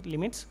normal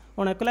limits.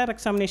 On ocular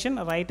examination,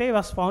 right eye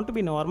was found to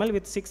be normal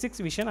with 6/6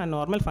 vision and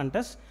normal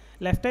fundus.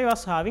 Left eye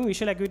was having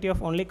visual acuity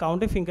of only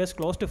counting fingers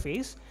close to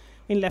face.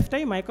 In left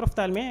eye,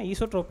 microphthalmia,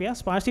 esotropia,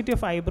 sparsity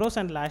of eyebrows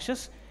and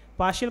lashes,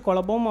 partial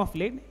coloboma of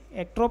lid,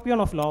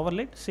 ectropion of lower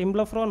lid,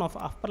 symblophron of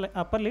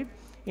upper lid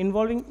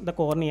involving the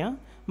cornea,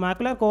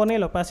 macular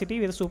corneal opacity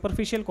with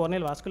superficial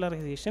corneal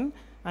vascularization,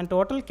 and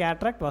total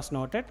cataract was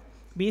noted.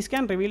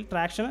 B-scan revealed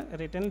tractional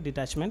retinal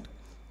detachment.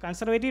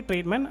 Conservative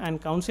treatment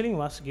and counseling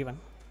was given.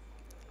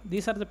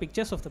 These are the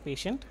pictures of the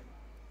patient.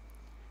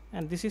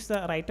 And this is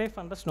the right eye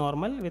fundus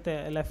normal with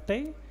a left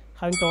eye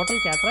having total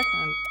cataract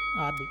and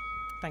RD.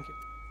 Thank you.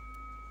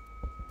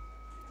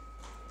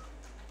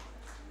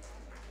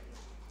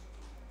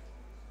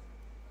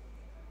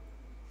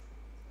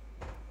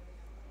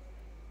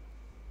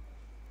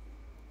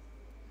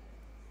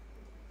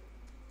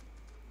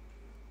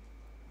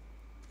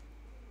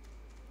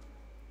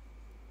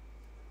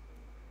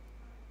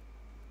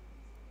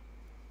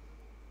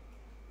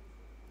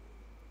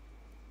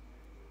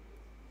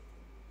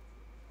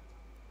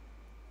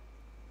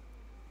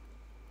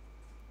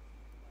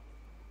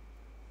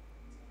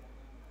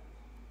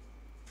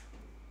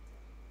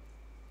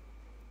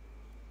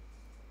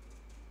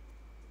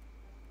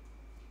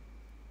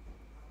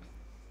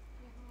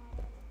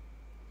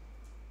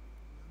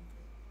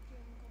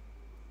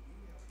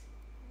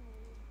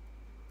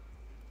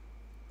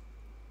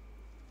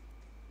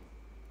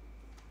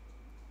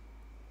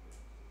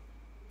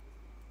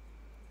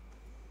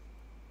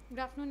 Good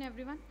afternoon,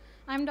 everyone.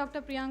 I am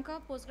Dr. Priyanka,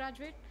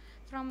 postgraduate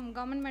from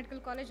Government Medical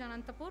College,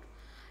 Anantapur.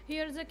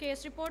 Here is a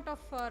case report of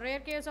a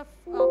rare case of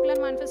ocular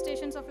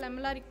manifestations of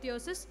lamellar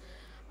ichthyosis.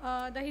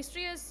 The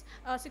history is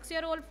a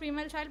 6-year-old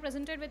female child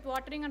presented with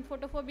watering and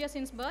photophobia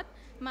since birth.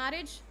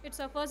 Marriage, it's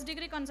a first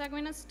degree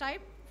consanguineous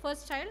type,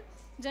 first child.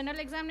 General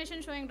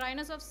examination showing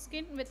dryness of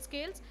skin with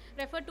scales.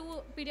 Refer to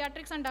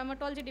pediatrics and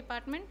dermatology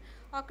department.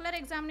 Ocular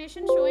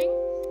examination showing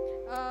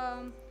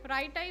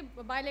right eye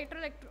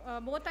bilateral,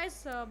 both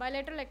eyes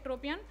bilateral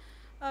ectropion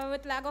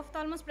with lag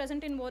ophthalmos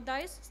present in both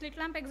eyes. Slit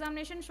lamp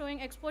examination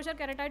showing exposure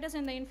keratitis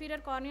in the inferior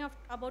cornea of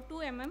about 2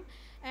 mm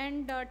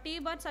and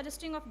T-bud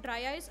suggesting of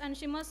dry eyes, and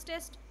Schimmer's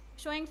test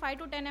showing 5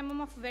 to 10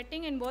 mm of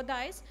wetting in both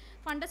eyes.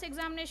 Fundus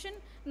examination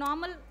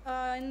normal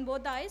in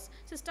both eyes.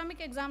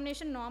 Systemic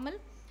examination normal.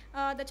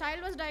 The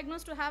child was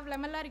diagnosed to have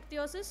lamellar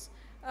ichthyosis.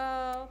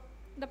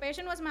 The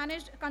patient was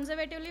managed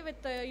conservatively with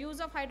the use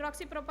of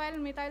hydroxypropyl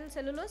methyl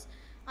cellulose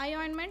eye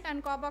ointment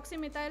and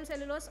carboxymethyl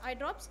cellulose eye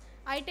drops.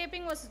 Eye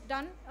taping was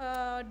done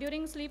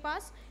during sleep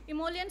hours.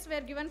 Emollients were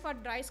given for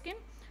dry skin.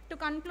 To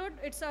conclude,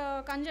 it's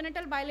a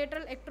congenital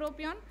bilateral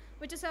ectropion,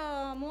 which is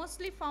a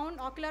mostly found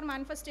ocular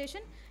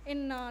manifestation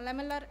in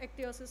lamellar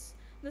ichthyosis.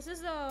 This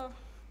is the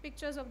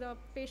pictures of the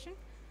patient.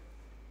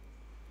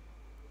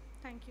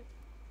 Thank you.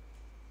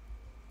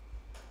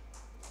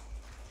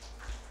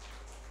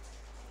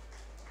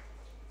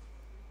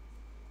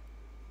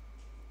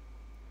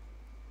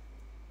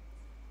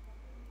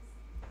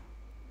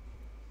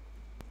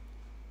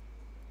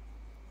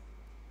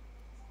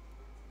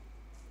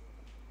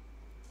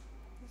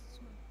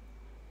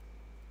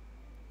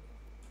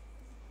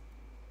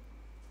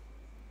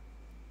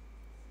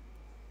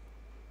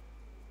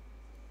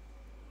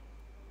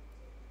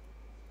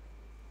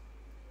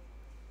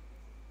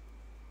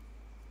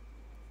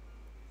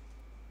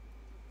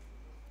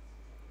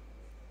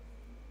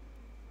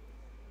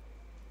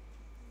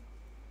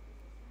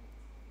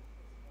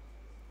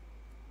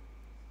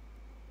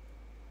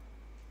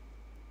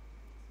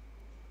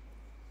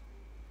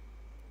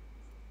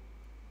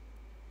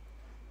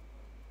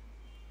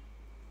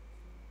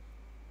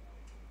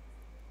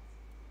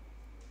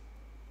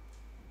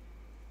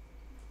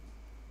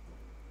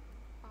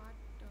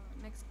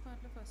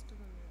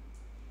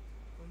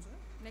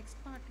 Next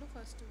పార్ట్లో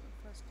first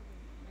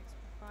next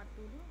part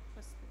 2లో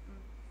first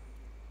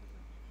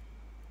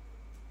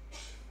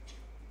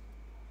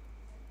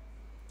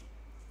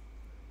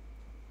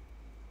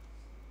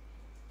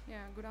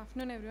Yeah, good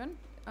afternoon everyone.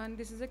 And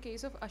this is a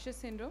case of Usher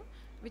syndrome,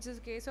 which is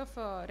a case of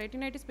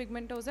retinitis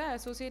pigmentosa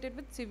associated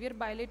with severe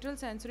bilateral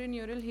sensory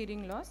neural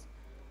hearing loss.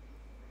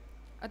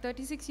 A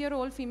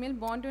 36-year-old female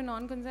born to a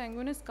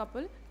non-consanguineous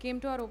couple came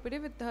to our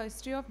OPD with a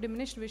history of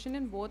diminished vision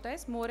in both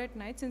eyes, more at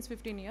night since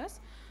 15 years.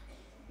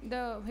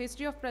 The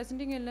history of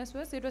presenting illness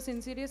was, it was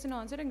insidious in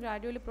onset and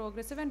gradually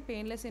progressive and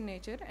painless in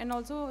nature. And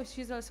also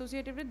she's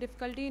associated with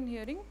difficulty in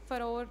hearing for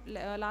over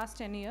last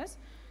 10 years.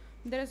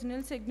 There is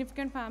nil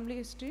significant family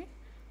history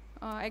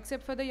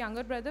except for the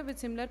younger brother with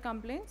similar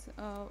complaints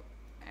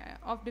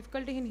of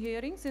difficulty in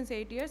hearing since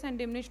 8 years and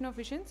diminution of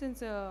vision since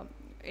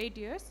 8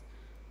 years.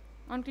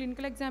 On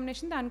clinical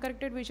examination, the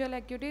uncorrected visual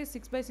acuity is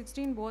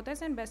 6/60 in both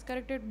eyes and best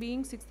corrected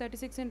being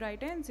 636 in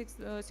right eye and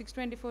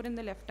 624 in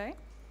the left eye.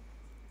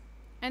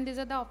 And these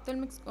are the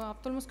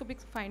ophthalmoscopic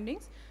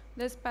findings.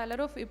 There's pallor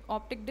of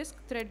optic disc,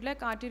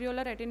 thread-like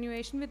arteriolar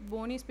attenuation with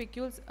bony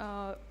spicules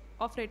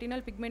of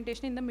retinal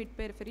pigmentation in the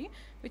mid-periphery,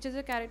 which is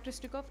a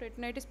characteristic of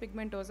retinitis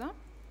pigmentosa.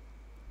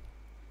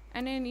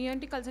 And an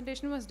ENT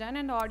consultation was done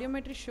and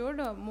audiometry showed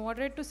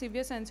moderate to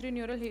severe sensory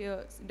neural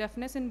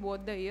deafness in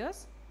both the ears.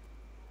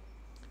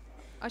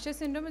 Usher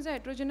syndrome is a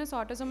heterogeneous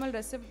autosomal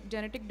recessive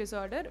genetic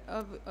disorder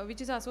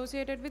which is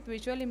associated with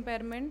visual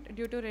impairment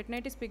due to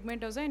retinitis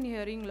pigmentosa and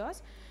hearing loss.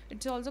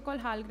 It's also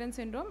called Hallgren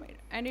syndrome,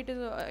 and it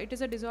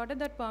is a disorder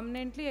that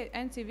permanently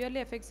and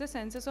severely affects the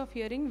senses of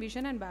hearing,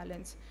 vision and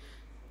balance.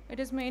 It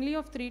is mainly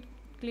of 3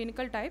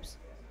 clinical types.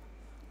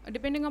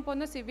 Depending upon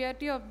the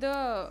severity of the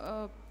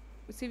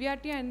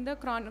severity and the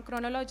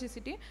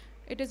chronologicity,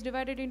 it is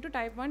divided into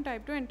type 1,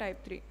 type 2 and type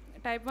 3.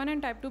 Type 1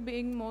 and type 2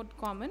 being more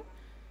common.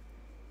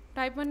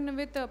 Type 1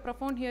 with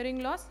profound hearing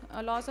loss,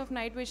 loss of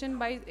night vision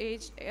by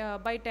age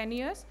by 10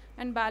 years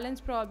and balance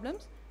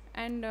problems.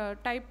 And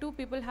type 2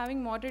 people having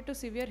moderate to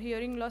severe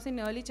hearing loss in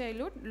early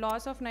childhood,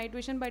 loss of night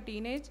vision by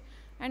teenage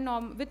and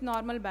with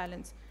normal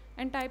balance.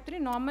 And type 3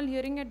 normal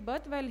hearing at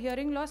birth while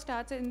hearing loss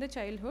starts in the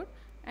childhood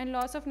and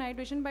loss of night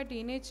vision by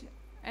teenage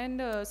and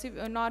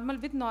normal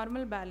with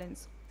normal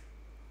balance.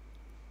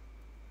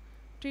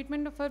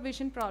 Treatment for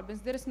vision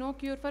problems. There is no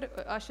cure for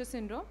Usher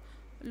syndrome.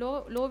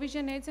 Low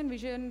vision aids and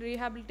vision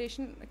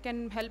rehabilitation can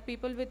help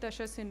people with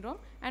Usher syndrome,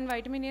 and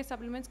vitamin A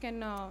supplements can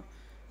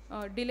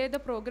delay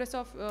the progress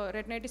of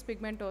retinitis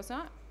pigmentosa,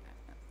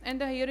 and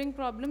the hearing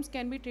problems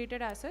can be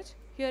treated as such.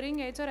 Hearing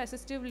aids or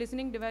assistive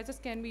listening devices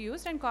can be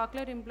used and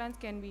cochlear implants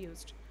can be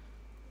used.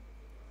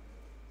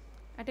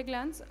 At a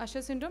glance,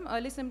 Usher syndrome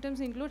early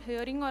symptoms include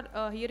hearing or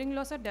hearing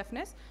loss or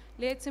deafness.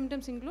 Late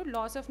symptoms include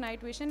loss of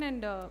night vision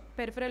and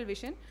peripheral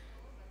vision.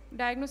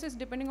 Diagnosis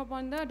depending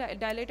upon the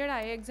dilated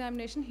eye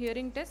examination,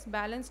 hearing test,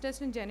 balance test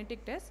and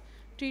genetic test.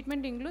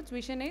 Treatment includes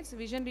vision aids,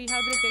 vision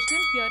rehabilitation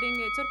and hearing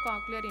aids or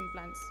cochlear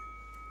implants.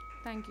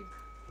 Thank you.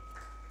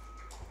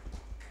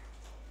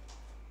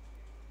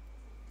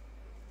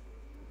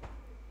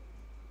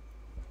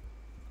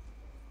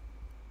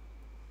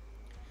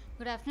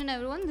 Good afternoon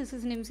everyone, this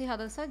is Nimsi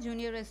Hadassa,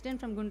 junior resident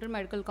from Guntur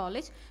Medical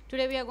College.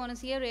 Today we are going to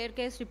see a rare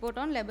case report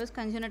on Leber's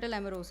congenital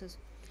amaurosis.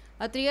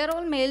 A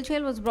 3-year-old male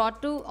child was brought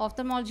to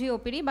ophthalmology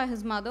OPD by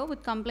his mother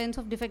with complaints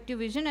of defective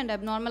vision and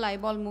abnormal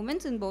eyeball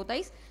movements in both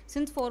eyes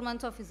since 4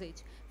 months of his age.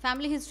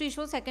 Family history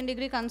shows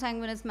second-degree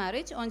consanguineous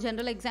marriage. On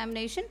general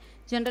examination,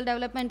 general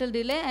developmental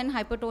delay and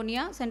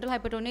hypertonia, central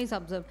hypertonia is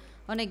observed.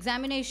 On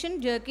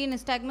examination, jerky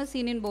nystagmus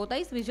seen in both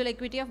eyes, visual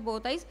acuity of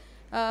both eyes,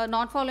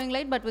 not following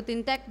light but with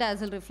intact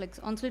dazzle reflex.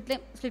 On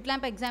slit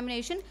lamp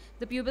examination,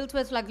 the pupils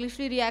were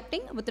sluggishly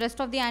reacting with rest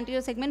of the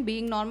anterior segment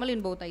being normal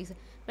in both eyes.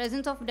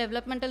 Presence of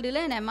developmental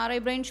delay and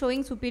MRI brain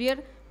showing superior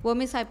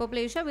vermis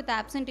hypoplasia with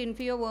absent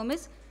inferior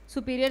vermis,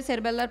 superior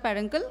cerebellar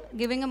peduncle,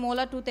 giving a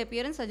molar tooth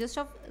appearance suggests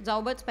of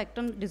Zaubert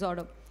spectrum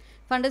disorder.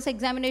 Fundus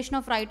examination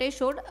of right eye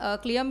showed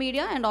clear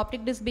media and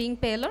optic disc being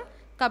paler,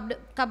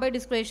 cup by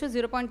disc ratio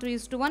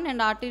 0.3:1 and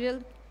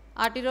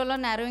arteriolar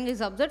narrowing is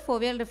observed,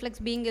 foveal reflex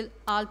being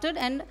altered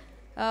and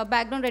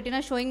background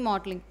retina showing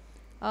mottling.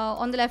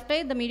 On the left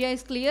eye, the media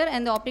is clear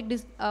and the optic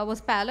disc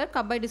was pallor,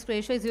 cup by disc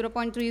ratio is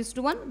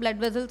 0.3:1, blood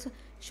vessels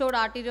showed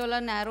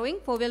arteriolar narrowing,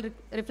 foveal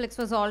reflex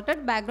was altered,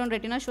 background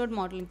retina showed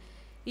mottling.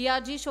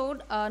 ERG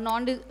showed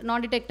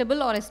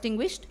non-detectable or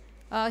extinguished.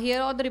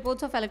 Here are the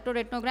reports of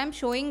electroretinogram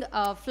showing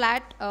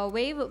flat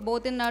wave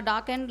both in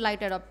dark and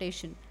light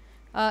adaptation.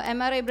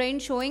 MRI brain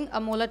showing a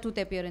molar tooth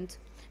appearance.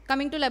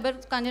 Coming to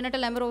Leber's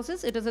congenital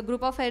amaurosis, it is a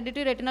group of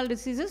hereditary retinal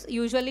diseases.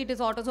 Usually it is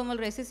autosomal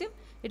recessive.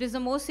 It is the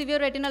most severe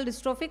retinal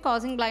dystrophy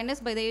causing blindness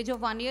by the age of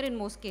 1 year in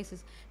most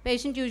cases.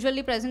 Patient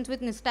usually presents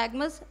with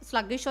nystagmus,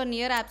 sluggish or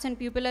near absent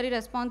pupillary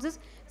responses,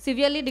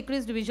 severely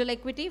decreased visual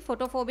acuity,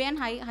 photophobia and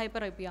high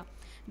hyperopia.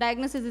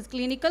 Diagnosis is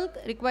clinical,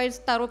 requires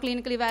thorough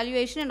clinical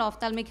evaluation and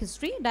ophthalmic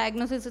history.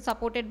 Diagnosis is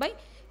supported by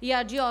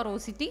ERG or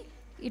OCT.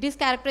 It is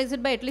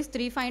characterized by at least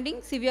 3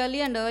 findings: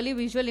 severely and early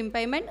visual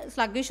impairment,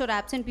 sluggish or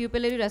absent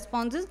pupillary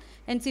responses,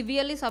 and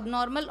severely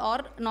subnormal or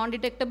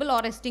non-detectable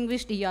or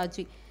extinguished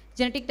ERG.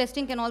 Genetic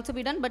testing can also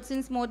be done, but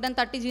since more than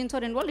 30 genes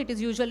are involved, it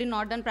is usually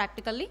not done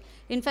practically.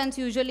 Infants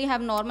usually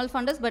have normal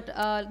fundus, but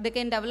they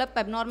can develop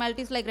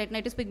abnormalities like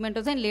retinitis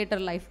pigmentosa in later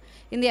life.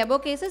 In the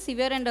above cases,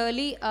 severe and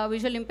early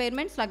visual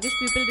impairment, sluggish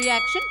pupil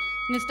reaction,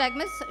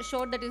 nystagmus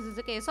showed that this is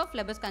a case of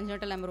Leber's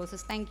congenital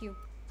amaurosis. Thank you.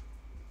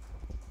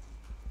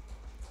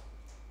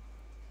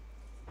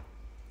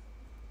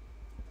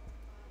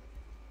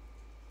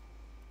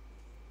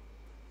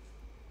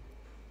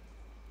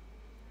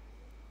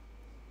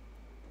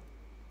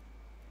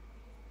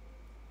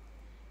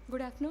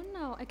 Good afternoon.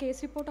 A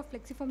case report of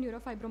plexiform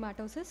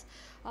neurofibromatosis.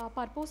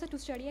 Purpose to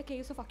study a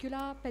case of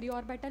ocular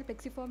periorbital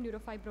plexiform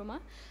neurofibroma.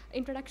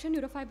 Introduction: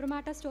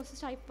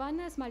 neurofibromatosis type 1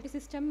 is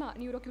multisystem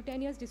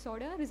neurocutaneous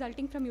disorder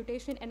resulting from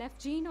mutation in NF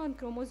gene on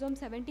chromosome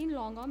 17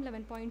 long arm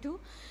 11.2.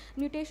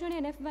 Mutation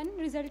in NF1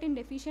 result in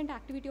deficient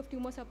activity of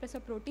tumor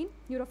suppressor protein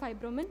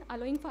neurofibromin,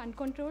 allowing for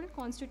uncontrolled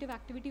constitutive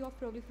activity of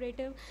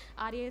proliferative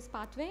RAS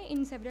pathway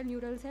in several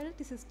neural cell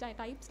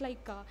types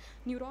like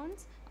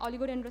neurons,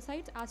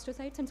 oligodendrocytes,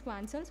 astrocytes, and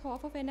squamous cells.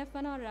 Half of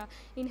NF1 are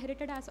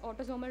inherited as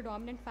autosomal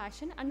dominant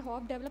fashion, and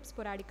half develop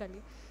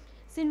sporadically.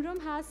 Syndrome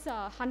has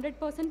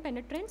 100%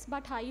 penetrance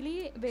but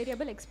highly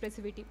variable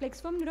expressivity.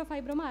 Plexiform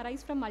neurofibroma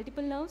arise from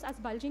multiple nerves as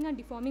bulging and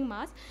deforming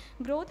mass.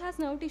 Growth has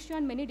nerve tissue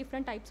and many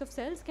different types of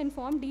cells, can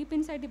form deep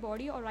inside the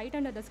body or right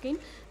under the skin.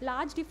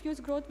 Large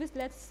diffuse growth with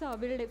less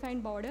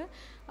well-defined border.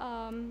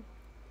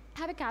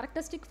 Have a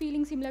characteristic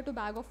feeling similar to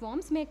bag of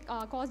worms, may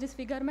cause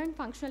disfigurement,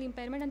 functional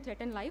impairment, and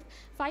threaten life.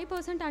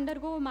 5%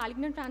 undergo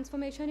malignant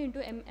transformation into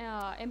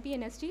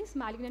MPNSTs,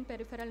 malignant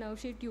peripheral nerve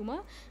sheath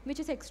tumor,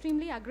 which is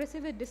extremely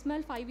aggressive with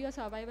dismal 5-year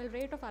survival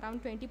rate of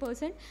around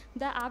 20%.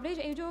 The average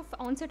age of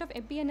onset of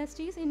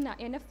MPNSTs in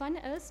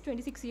NF1 is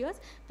 26 years.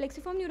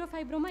 Plexiform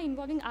neurofibroma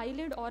involving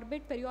eyelid,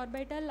 orbit,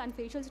 periorbital, and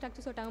facial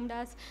structures are termed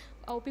as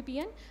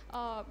OPPN.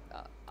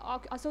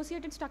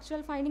 Associated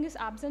structural finding is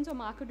absence or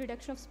marked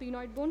reduction of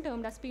sphenoid bone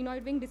termed as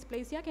sphenoid wing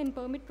dysplasia, can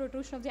permit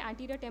protrusion of the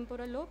anterior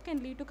temporal lobe,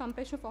 can lead to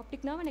compression of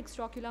optic nerve and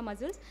extraocular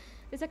muscles.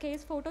 There is a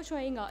case photo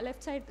showing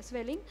left side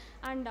swelling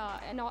and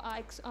an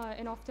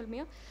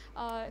ophthalmia.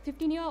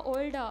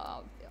 15-year-old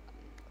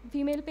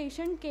female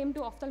patient came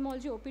to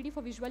ophthalmology OPD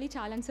for visually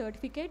challenged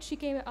certificate. She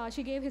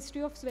gave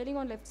history of swelling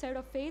on left side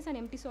of face and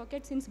empty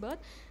socket since birth.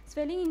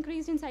 Swelling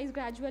increased in size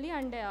gradually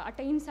and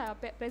attains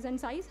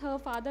present size. Her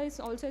father is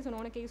also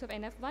known a case of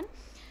NF1.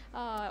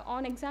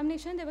 On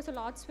examination, there was a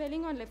large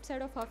swelling on left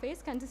side of her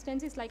face.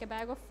 Consistency is like a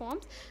bag of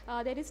worms.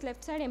 There is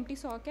left side empty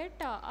socket.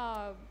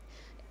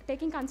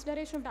 Taking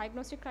consideration of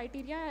diagnostic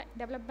criteria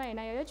developed by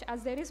NIH,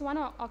 as there is one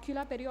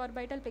ocular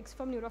periorbital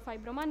plexiform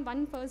neurofibroma and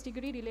one first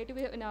degree relative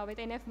with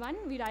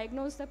NF1, we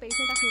diagnose the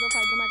patient as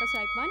neurofibromatosis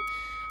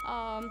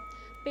type 1.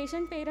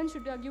 Patient parents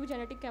should give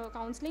genetic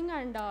counseling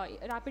and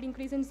rapid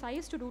increase in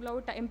size to rule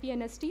out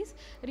MPNSTs.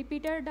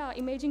 Repeated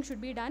imaging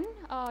should be done.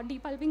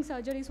 Depulping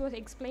surgeries was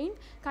explained.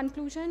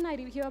 Conclusion: I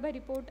hereby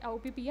report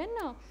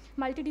OPPN.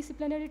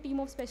 Multidisciplinary team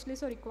of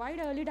specialists are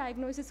required. Early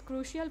diagnosis is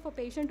crucial for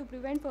patient to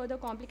prevent further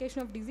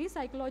complication of disease.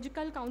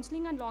 Psychological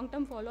counseling and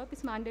long-term follow-up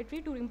is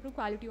mandatory to improve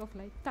quality of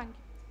life. Thank you.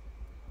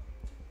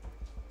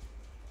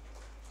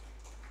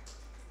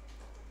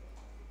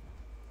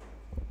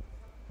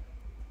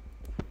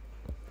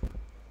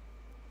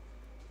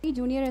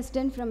 Junior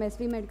resident from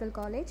SV Medical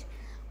College,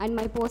 and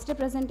my poster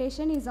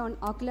presentation is on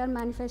ocular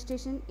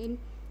manifestation in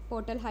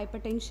portal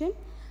hypertension.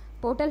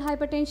 Portal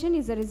hypertension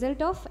is a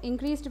result of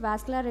increased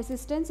vascular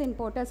resistance in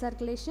portal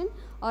circulation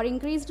or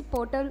increased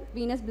portal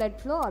venous blood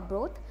flow or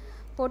both.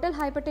 Portal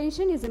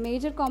hypertension is a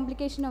major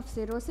complication of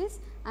cirrhosis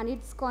and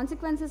its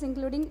consequences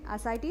including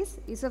ascites,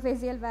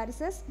 esophageal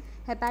varices,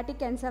 hepatic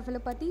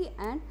encephalopathy,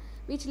 and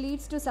which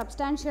leads to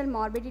substantial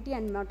morbidity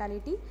and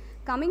mortality.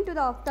 Coming to the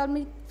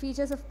ophthalmic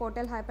features of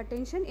portal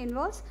hypertension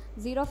involves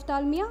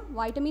xerophthalmia,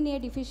 vitamin A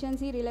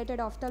deficiency related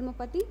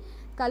ophthalmopathy,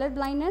 color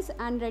blindness,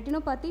 and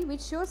retinopathy,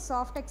 which shows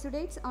soft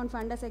exudates on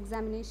fundus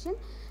examination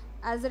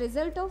as a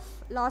result of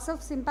loss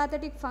of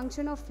sympathetic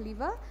function of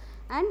liver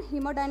and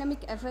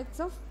hemodynamic effects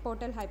of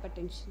portal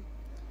hypertension.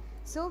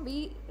 So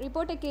we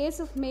report a case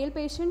of male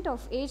patient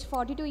of age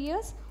 42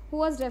 years who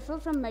was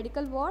referred from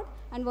medical ward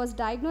and was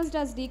diagnosed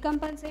as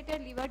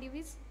decompensated liver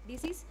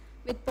disease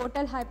with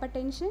portal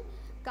hypertension.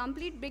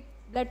 Complete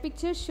blood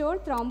pictures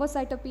showed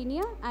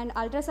thrombocytopenia and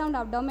ultrasound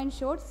abdomen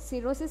showed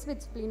cirrhosis with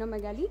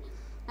splenomegaly,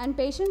 and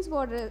patients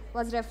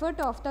was referred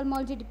to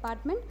ophthalmology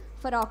department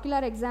for ocular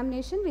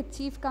examination with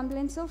chief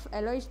complaints of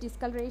yellowish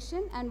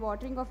discoloration and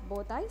watering of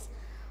both eyes.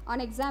 On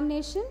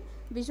examination,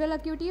 visual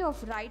acuity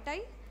of right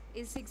eye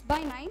is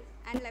 6/9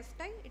 and left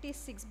eye it is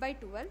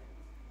 6/12.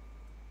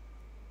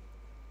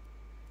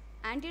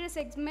 Anterior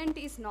segment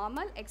is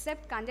normal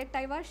except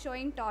conjunctiva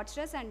showing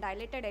tortuous and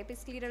dilated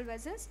episcleral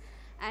vessels,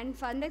 and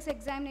fundus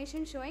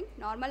examination showing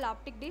normal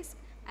optic disc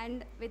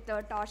and with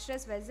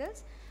tortuous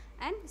vessels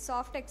and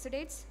soft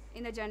exudates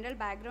in the general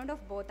background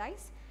of both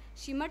eyes.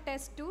 Shimmer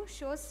test 2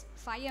 shows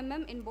 5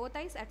 mm in both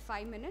eyes at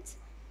 5 minutes.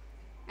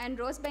 And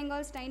rose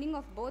Bengal staining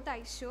of both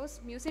eyes shows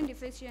mucin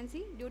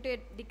deficiency due to a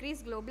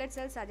decreased glow blood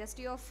cells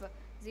suggestive of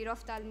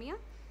xerophthalmia,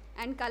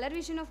 and color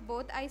vision of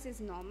both eyes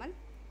is normal.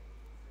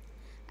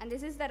 And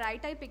this is the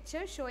right eye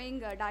picture showing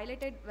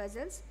dilated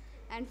vessels,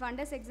 and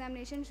fundus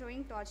examination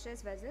showing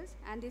tortuous vessels,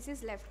 and this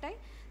is left eye.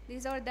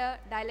 These are the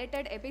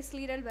dilated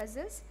episcleral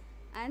vessels,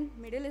 and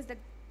middle is the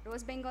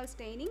rose Bengal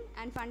staining,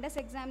 and fundus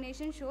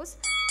examination shows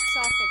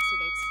soft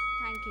exudates.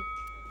 Thank you.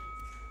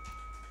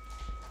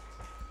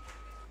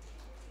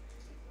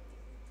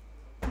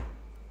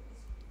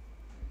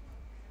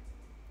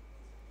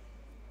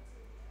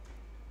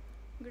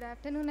 Good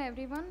afternoon,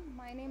 everyone.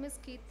 My name is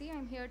Kirti.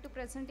 I'm here to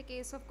present a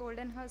case of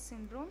golden hair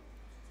syndrome.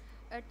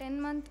 A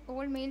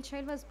 10-month-old male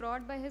child was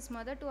brought by his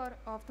mother to our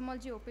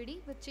ophthalmology OPD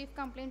with chief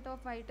complaint of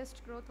whitish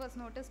growth was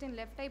noticed in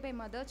left eye by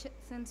mother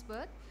since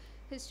birth.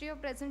 History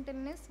of present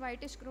illness,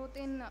 whitish growth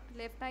in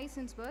left eye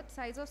since birth.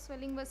 Size of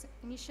swelling was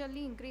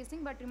initially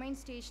increasing but remained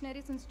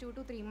stationary since 2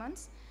 to 3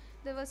 months.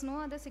 There was no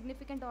other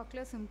significant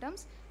ocular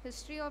symptoms.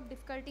 History of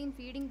difficulty in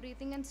feeding,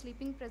 breathing and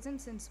sleeping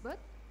present since birth.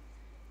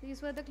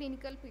 These were the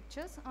clinical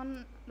pictures.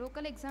 On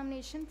local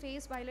examination,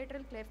 face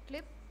bilateral cleft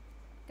lip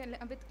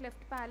with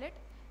cleft palate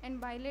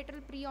and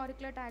bilateral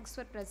preauricular tags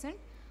were present.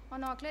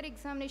 On ocular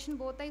examination,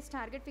 both eyes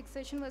target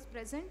fixation was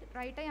present.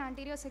 Right eye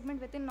anterior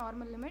segment within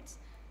normal limits.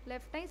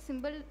 Left eye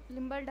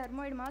limbal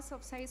dermoid mass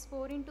of size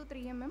 4 into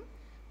 3 mm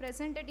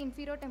present at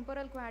inferior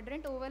temporal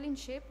quadrant, oval in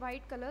shape,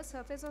 white color,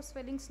 surface of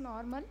swellings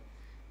normal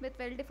with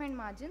well-defined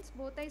margins.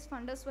 Both eyes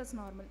fundus was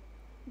normal.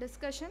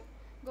 Discussion.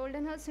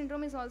 Golden hair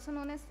syndrome is also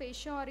known as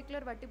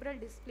facio-auricular vertebral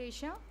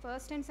dysplasia,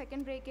 first and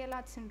second brachial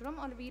arch syndrome,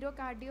 or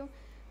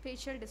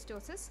virocardiofacial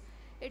dystosis.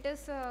 It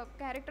is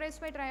characterized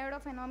by triad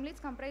of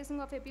anomalies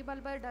comprising of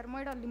epibulbar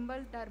dermoid or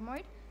limbal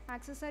dermoid,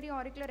 accessory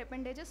auricular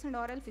appendages and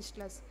oral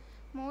fistulas.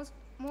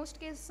 Most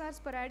cases are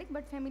sporadic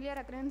but familiar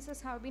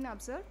occurrences have been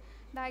observed.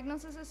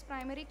 Diagnosis is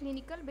primary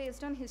clinical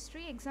based on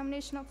history,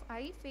 examination of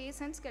eye,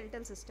 face and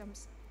skeletal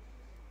systems.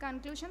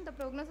 Conclusion, the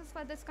prognosis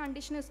for this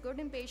condition is good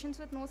in patients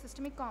with no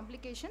systemic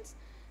complications.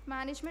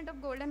 Management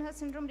of golden hair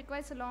syndrome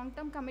requires a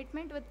long-term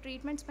commitment with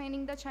treatment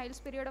spanning the child's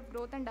period of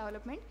growth and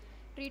development.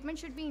 Treatment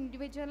should be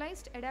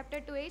individualized,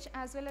 adapted to age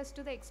as well as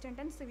to the extent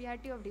and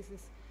severity of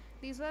disease.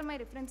 These were my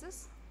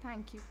references.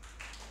 Thank you.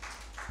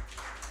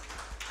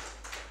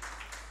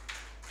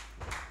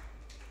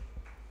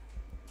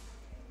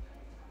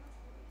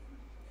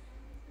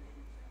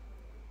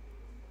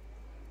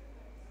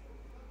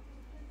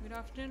 Good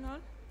afternoon all.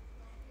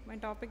 My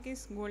topic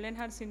is golden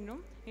hair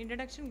syndrome.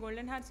 Introduction.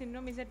 Golden hair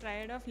syndrome is a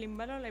triad of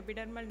limbal or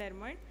epidermal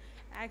dermoid,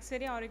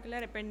 axillary auricular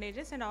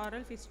appendages and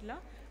oral fistula.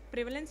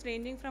 Prevalence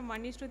ranging from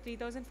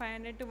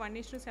 1:3,500 to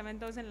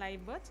 1:7,000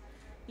 live births.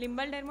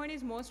 Limbal dermoid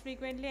is most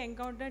frequently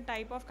encountered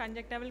type of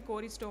conjunctival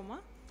choristoma.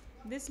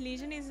 This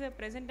lesion is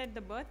present at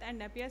the birth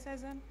and appears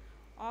as an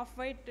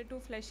off-white to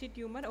fleshy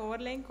tumor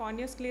overlying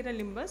corneoscleral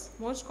limbus,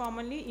 most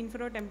commonly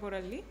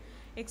inferotemporally.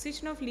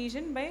 Excision of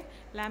lesion by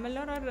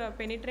lamellar or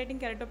penetrating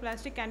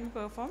keratoplasty can be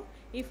performed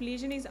if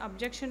lesion is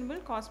objectionable,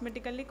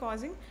 cosmetically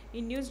causing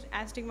induced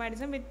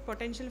astigmatism with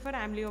potential for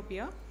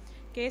amblyopia.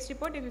 Case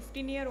report: a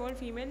 15-year-old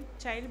female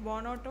child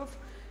born out of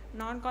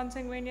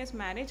non-consanguineous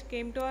marriage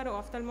came to our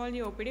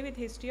ophthalmology OPD with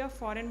history of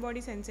foreign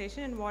body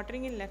sensation and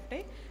watering in left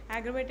eye,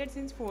 aggravated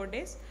since 4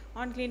 days.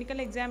 On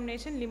clinical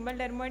examination, limbal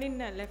dermoid in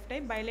left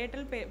eye,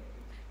 bilateral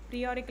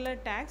preauricular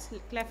tags,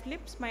 cleft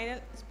lip,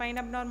 spine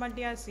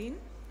abnormality are seen.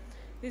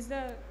 This is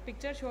the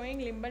picture showing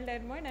limbal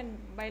dermoid and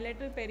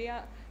bilateral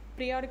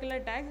preauricular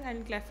tags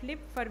and cleft lip,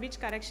 for which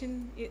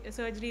correction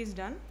surgery is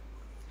done.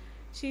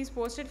 She is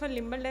posted for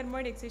limbal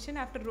dermoid excision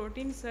after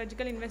routine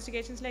surgical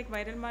investigations like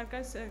viral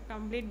markers,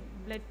 complete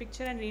blood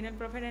picture and renal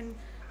profile and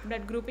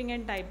blood grouping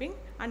and typing.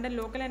 Under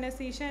local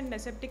anesthesia and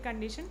aseptic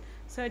condition,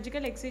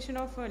 surgical excision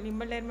of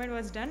limbal dermoid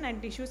was done and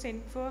tissue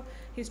sent for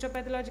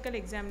histopathological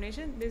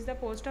examination. This is the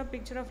post-op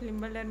picture of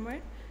limbal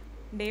dermoid,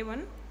 day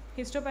 1.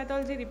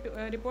 Histopathology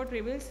report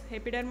reveals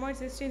epidermoid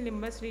cyst in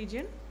limbus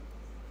region.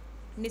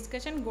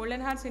 Discussion: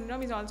 golden hair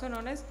syndrome is also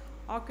known as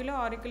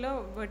oculo-auricular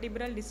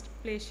vertebral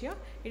dysplasia.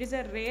 It is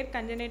a rare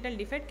congenital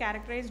defect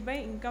characterized by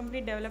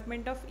incomplete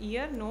development of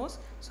ear, nose,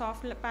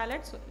 soft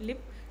palate,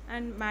 lip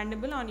and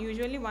mandible on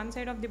usually one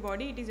side of the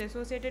body. It is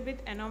associated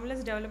with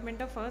anomalous development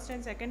of first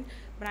and second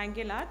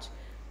branchial arch.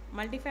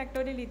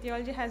 Multifactorial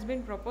etiology has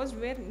been proposed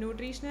where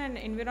nutritional and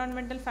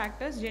environmental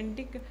factors,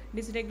 genetic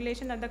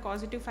dysregulation are the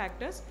causative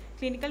factors.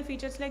 Clinical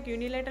features like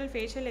unilateral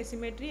facial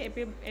asymmetry,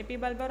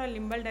 epibulbar or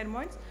limbal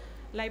dermoids,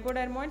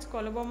 lipodermoids,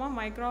 coloboma,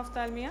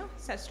 microophthalmia,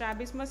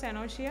 strabismus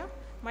anotia,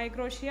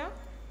 microtia,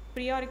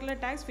 preauricular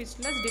tags,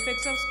 fistulas,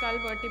 defects of skull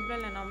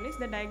vertebral anomalies.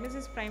 The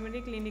diagnosis is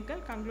primarily clinical.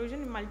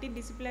 Conclusion: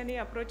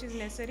 multidisciplinary approach is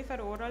necessary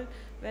for overall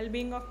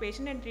well-being of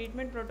patient and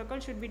treatment protocol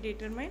should be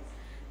determined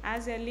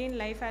as early in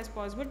life as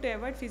possible to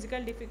avoid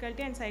physical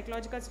difficulty and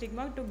psychological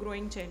stigma to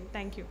growing child.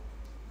 Thank you.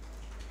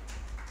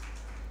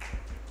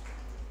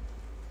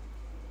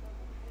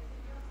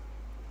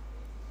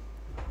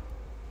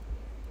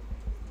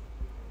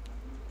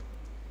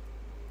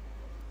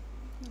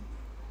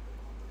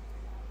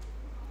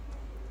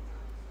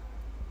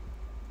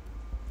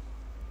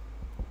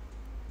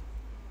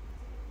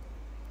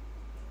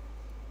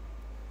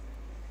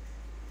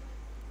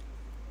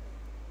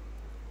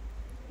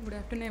 Good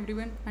afternoon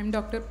everyone. I am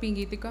Dr. P.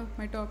 Geetika.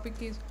 My topic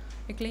is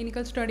a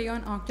clinical study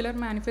on ocular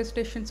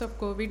manifestations of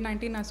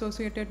COVID-19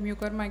 associated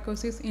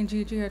mucormycosis in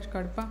GGH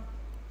Kadapa.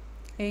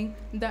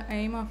 The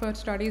aim of our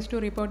study is to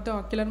report the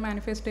ocular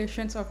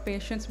manifestations of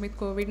patients with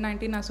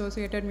COVID-19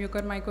 associated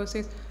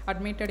mucormycosis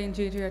admitted in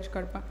GGH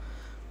Kadapa.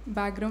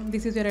 Background: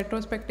 this is a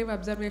retrospective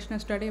observational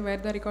study where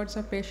the records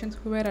of patients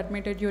who were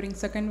admitted during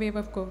second wave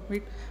of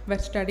COVID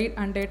were studied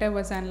and data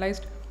was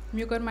analyzed.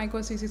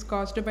 Mucormycosis is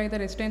caused by the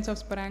residence of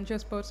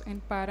sporangiospores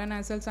in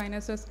paranasal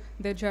sinuses,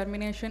 their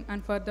germination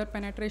and further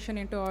penetration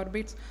into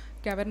orbits,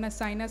 cavernous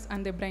sinus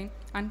and the brain.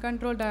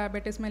 Uncontrolled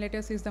diabetes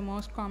mellitus is the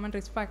most common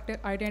risk factor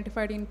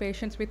identified in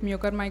patients with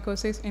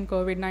mucormycosis in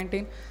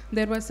COVID-19.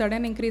 There was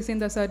sudden increase in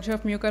the surge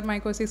of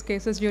mucormycosis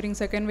cases during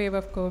second wave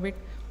of COVID.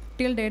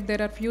 Till date,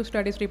 there are few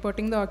studies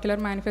reporting the ocular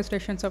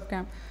manifestations of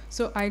CAM.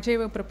 So,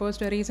 IJV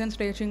proposed a recent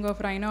staging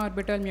of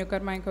rhino-orbital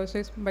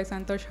mucormycosis by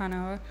Santosh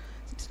Hanavar.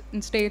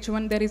 In stage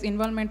 1, there is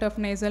involvement of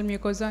nasal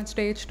mucosa.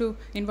 Stage 2,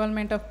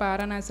 involvement of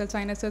paranasal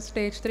sinuses.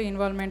 Stage 3,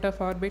 involvement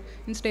of orbit.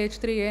 In stage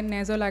 3A,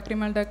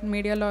 nasolacrimal duct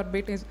medial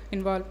orbit is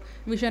involved.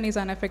 Vision is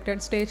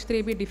unaffected. Stage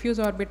 3B, diffuse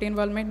orbit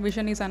involvement.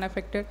 Vision is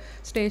unaffected.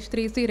 Stage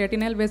 3C,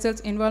 retinal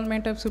vessels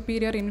involvement of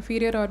superior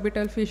inferior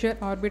orbital fissure.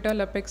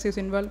 Orbital apex is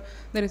involved.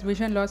 There is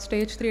vision loss.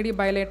 Stage 3D,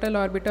 bilateral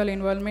orbital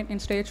involvement. In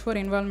stage 4,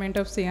 involvement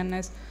of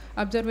CNS.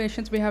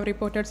 Observations: we have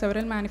reported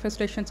several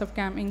manifestations of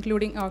CAM,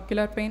 including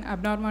ocular pain,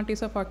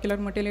 abnormalities of ocular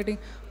motility,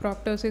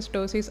 proptosis,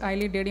 ptosis,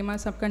 eyelid edema,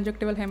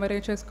 subconjunctival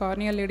hemorrhages,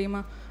 corneal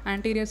edema,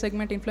 anterior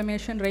segment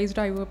inflammation, raised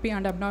IOP,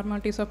 and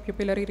abnormalities of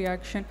pupillary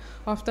reaction.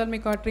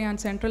 Ophthalmic artery and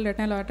central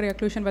retinal artery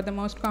occlusion were the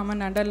most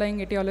common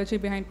underlying etiology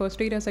behind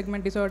posterior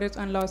segment disorders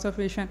and loss of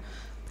vision.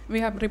 We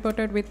have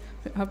reported with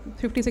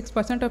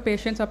 56% of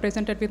patients are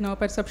presented with no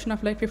perception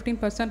of light,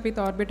 15% with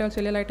orbital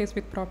cellulitis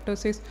with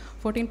proptosis,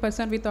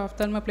 14% with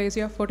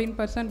ophthalmoplasia,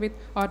 14% with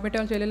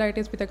orbital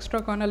cellulitis with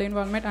extracorneal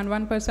involvement, and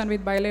 1%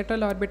 with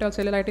bilateral orbital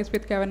cellulitis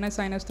with cavernous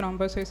sinus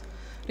thrombosis.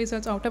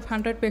 Results: out of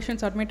 100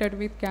 patients admitted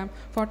with CAM,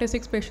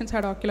 46 patients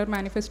had ocular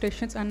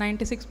manifestations and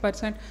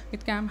 96%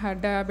 with CAM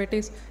had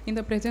diabetes. In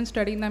the present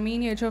study, the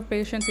mean age of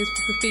patients is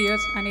 50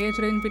 years and age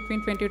range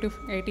between 20 to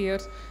 80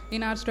 years.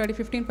 In our study,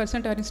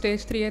 15% are in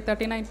stage 3A,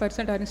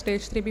 39% are in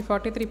stage 3B,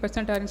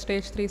 43% are in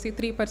stage 3C,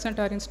 3%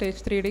 are in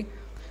stage 3D.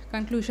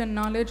 Conclusion: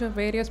 knowledge of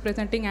various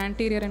presenting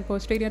anterior and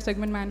posterior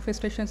segment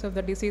manifestations of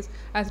the disease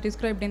as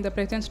described in the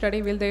present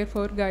study will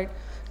therefore guide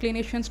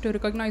clinicians to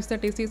recognize the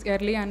disease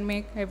early and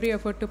make every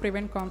effort to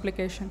prevent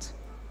complications.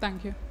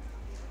 Thank you.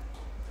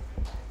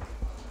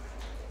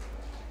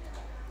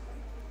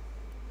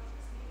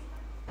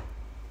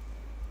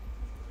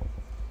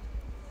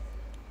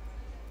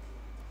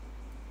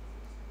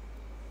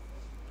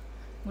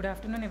 Good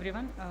afternoon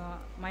everyone.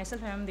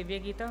 Myself, I am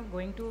Divya Geeta,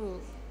 going to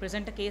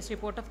present a case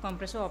report of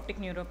compressive optic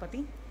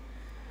neuropathy.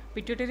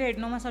 Pituitary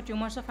adenomas are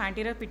tumors of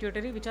anterior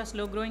pituitary which are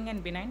slow growing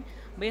and benign.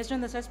 Based on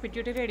the such,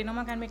 pituitary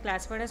adenoma can be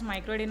classified as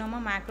microadenoma,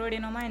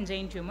 macroadenoma and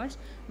giant tumors.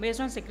 Based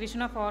on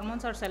secretion of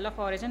hormones or cell of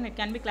origin, it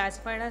can be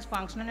classified as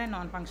functional and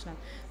non-functional.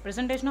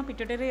 Presentation of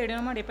pituitary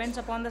adenoma depends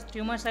upon the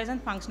tumor size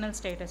and functional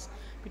status.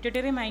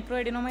 Pituitary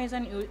microadenoma is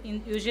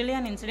usually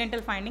an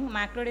incidental finding.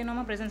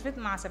 Macroadenoma presents with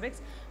mass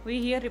effects.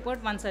 We here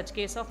report one such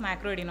case of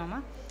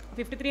macroadenoma. A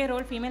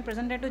 53-year-old female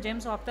presented to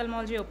GEMS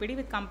ophthalmology OPD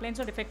with complaints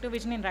of defective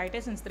vision in right eye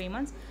since 3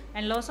 months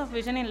and loss of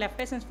vision in left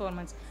eye since 4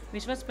 months,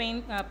 which was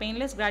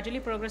painless, gradually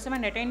progressive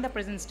and attained the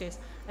present stage,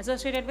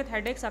 associated with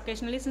headaches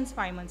occasionally since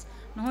 5 months.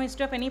 No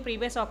history of any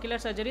previous ocular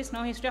surgeries,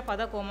 no history of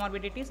other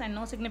comorbidities, and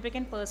no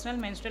significant personal,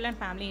 menstrual and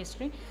family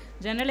history.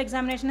 General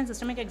examination and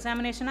systemic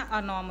examination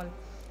are normal.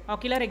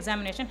 Ocular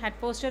examination: head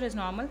posture is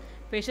normal,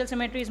 facial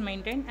symmetry is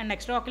maintained, and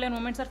extraocular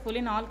movements are full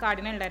in all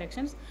cardinal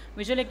directions.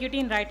 Visual acuity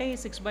in right eye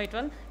is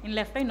 6/12, in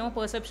left eye no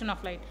perception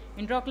of light.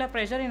 Intraocular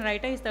pressure in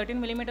right eye is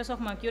 13 millimeters of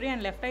mercury,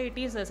 and left eye it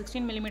is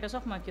 16 millimeters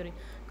of mercury.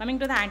 Coming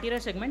to the anterior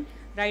segment,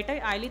 right eye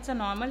eyelids are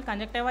normal,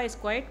 conjunctiva is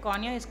quiet,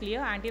 cornea is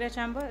clear, anterior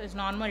chamber is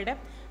normal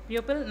depth,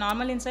 pupil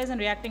normal in size and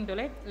reacting to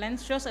light,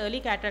 lens shows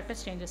early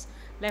cataractous changes.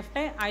 Left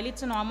eye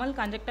eyelids are normal,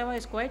 conjunctiva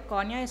is quiet,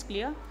 cornea is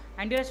clear,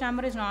 anterior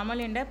chamber is normal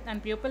in depth,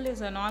 and pupil is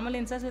normal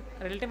in size with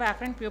relative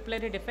afferent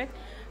pupillary defect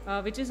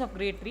which is of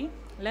grade 3.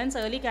 Lens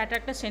early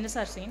cataractous changes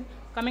are seen.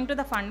 Coming to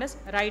the fundus,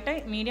 right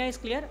eye media is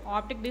clear,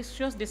 optic disc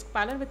shows disc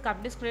pallor with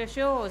cup disc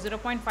ratio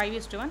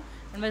 0.5:1,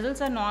 and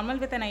vessels are normal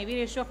with an IV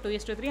ratio of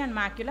 2:3, and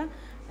macula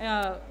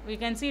we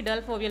can see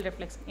dull foveal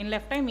reflex. In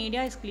left eye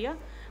media is clear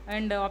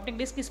and optic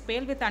disc is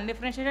pale with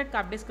undifferentiated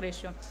cup disc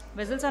ratio.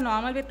 Vessels are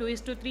normal with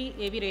 2:3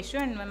 AV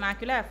ratio and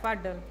macula FR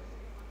dull.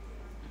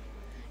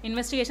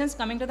 Investigations: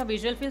 coming to the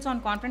visual fields on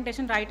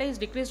confrontation, right eye is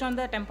decreased on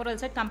the temporal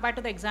side compared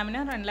to the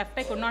examiner, and left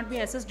eye could not be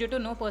assessed due to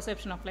no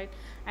perception of light.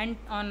 And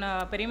on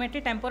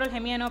perimetry, temporal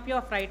hemianopia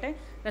of right eye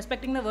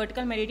respecting the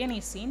vertical meridian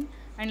is seen,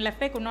 and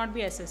left eye could not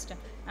be assessed.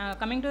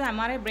 Coming to the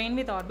MRI brain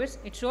with orbits,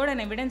 it showed an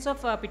evidence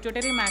of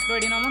pituitary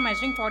macroadenoma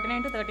measuring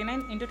 49 to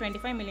 39 into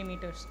 25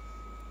 millimeters.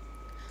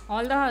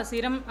 All the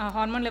serum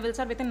hormone levels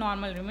are within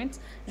normal limits.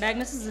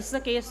 Diagnosis: this is a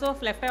case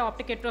of left eye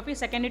optic atrophy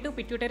secondary to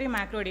pituitary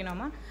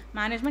macroadenoma.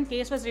 Management: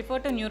 case was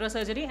referred to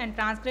neurosurgery and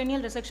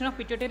transcranial resection of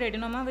pituitary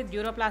adenoma with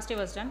duroplasty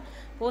was done.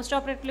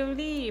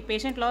 Postoperatively,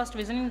 patient lost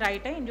vision in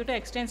right eye due to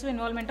extensive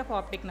involvement of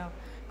optic nerve.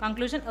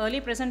 Conclusion: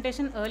 early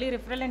presentation, early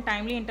referral and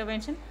timely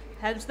intervention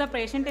helps the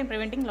patient in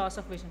preventing loss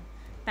of vision.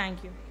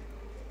 Thank you.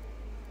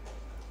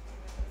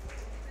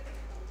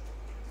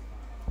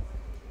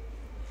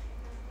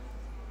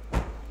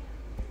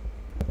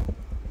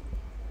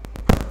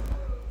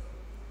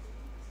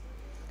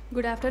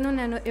 Good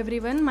afternoon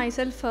everyone.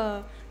 Myself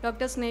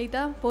Dr.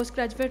 Sneita,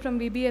 postgraduate from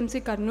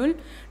BBMC Karnool.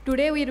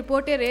 Today we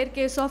report a rare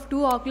case of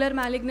 2 ocular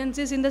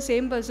malignancies in the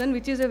same person,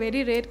 which is a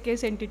very rare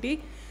case entity.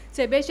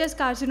 Sebaceous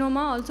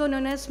carcinoma, also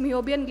known as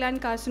meibomian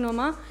gland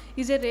carcinoma,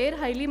 is a rare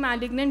highly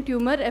malignant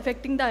tumor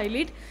affecting the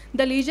eyelid.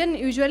 The lesion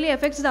usually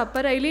affects the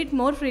upper eyelid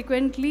more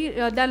frequently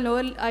than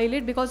lower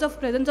eyelid because of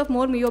presence of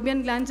more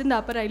meibomian glands in the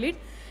upper eyelid.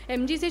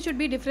 MGC should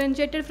be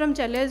differentiated from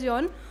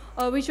chalazion.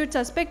 We should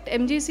suspect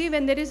MGC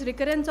when there is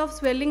recurrence of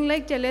swelling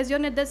like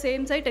chalazion at the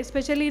same site,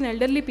 especially in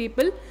elderly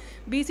people.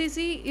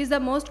 BCC is the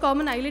most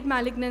common eyelid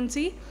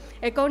malignancy,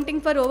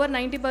 accounting for over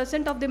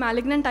 90% of the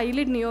malignant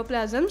eyelid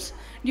neoplasms.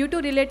 Due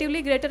to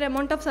relatively greater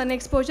amount of sun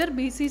exposure,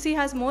 BCC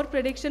has more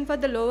prediction for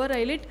the lower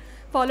eyelid,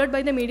 followed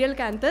by the medial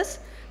canthus.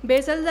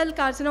 Basal cell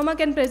carcinoma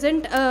can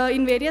present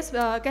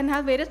can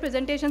have various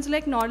presentations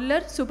like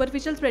nodular,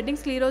 superficial spreading,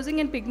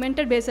 sclerosing, and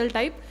pigmented basal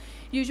type.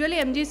 Usually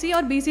MGC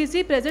or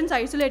BCC presents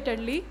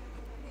isolatedly.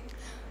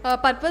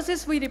 Purpose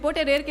is we report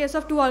a rare case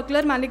of 2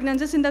 ocular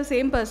malignancies in the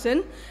same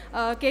person.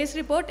 Case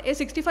report: a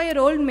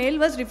 65-year-old male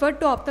was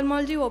referred to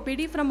ophthalmology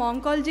OPD from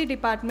oncology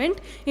department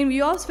in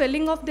view of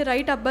swelling of the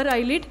right upper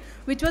eyelid,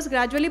 which was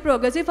gradually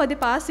progressive for the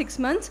past 6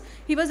 months.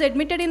 He was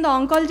admitted in the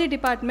oncology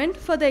department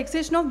for the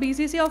excision of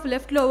BCC of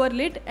left lower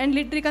lid, and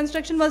lid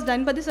reconstruction was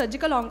done by the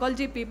surgical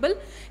oncology people.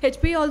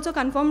 HP also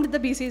confirmed the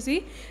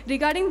BCC.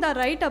 Regarding the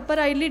right upper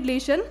eyelid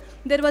lesion,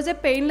 there was a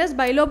painless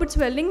bilobed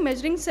swelling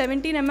measuring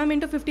 17 mm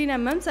into 15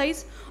 mm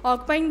size,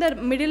 occupying the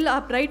middle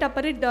right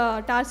upper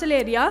tarsal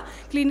area.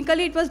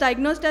 Clinically, it was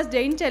diagnosed as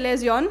giant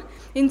chalazion.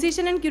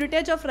 Incision and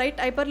curettage of right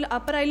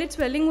upper eyelid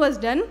swelling was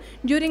done,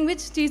 during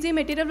which cheesy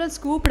material was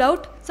scooped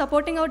out,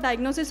 supporting our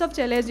diagnosis of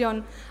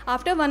chalazion.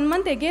 After 1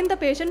 month, again the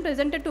patient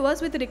presented to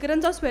us with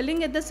recurrence of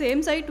swelling at the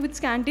same site with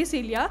scanty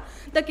cilia.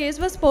 The case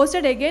was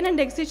posted again and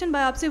excision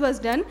biopsy was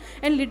done,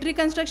 and lid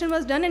reconstruction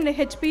was done, and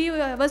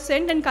HP was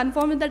sent and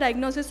confirmed with the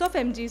diagnosis of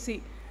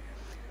MGC.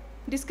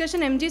 Discussion: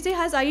 MGC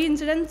has high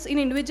incidence in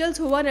individuals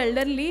who are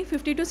elderly,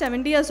 50 to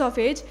 70 years of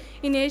age.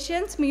 In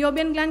Asians,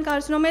 meibomian gland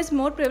carcinoma is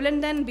more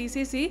prevalent than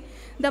BCC.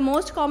 The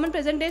most common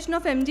presentation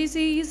of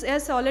MGC is a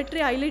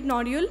solitary eyelid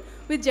nodule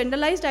with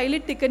generalized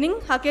eyelid thickening,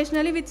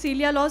 occasionally with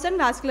cilia loss and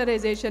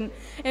vascularization.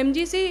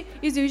 MGC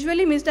is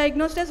usually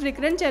misdiagnosed as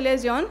recurrent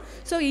chalazion.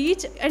 So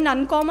each and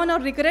uncommon or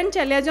recurrent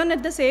chalazion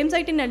at the same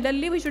site in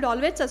elderly, we should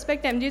always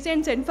suspect MGC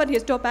and send for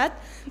histopath.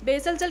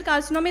 Basal cell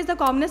carcinoma is the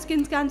commonest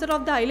skin cancer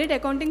of the eyelid,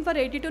 accounting for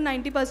 80 to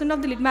 90%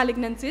 of the lid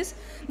malignancies.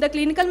 The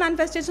clinical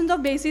manifestations of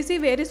BCC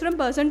varies from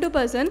person to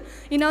person.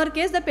 In our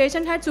case, the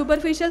patient had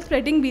superficial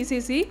spreading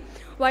BCC.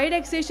 Wide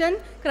excision,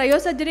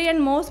 cryosurgery, and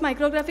Mohs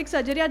micrographic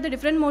surgery are the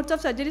different modes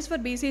of surgeries for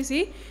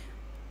BCC.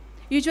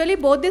 Usually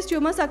both these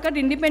tumors occurred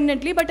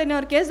independently, but in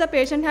our case the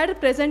patient had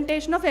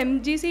presentation of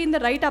MGC in the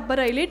right upper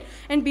eyelid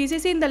and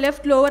BCC in the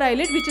left lower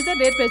eyelid, which is a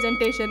rare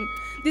presentation.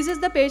 This is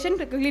the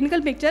patient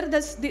clinical picture.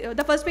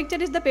 The first picture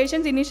is the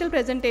patient's initial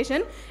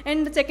presentation,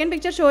 and the second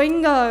picture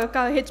showing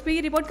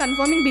HP report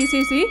confirming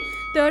BCC.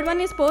 Third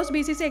one is post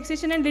BCC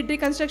excision and lid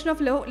reconstruction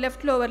of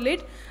left lower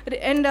lid,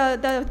 and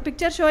the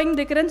picture showing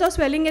recurrence of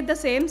swelling at the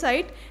same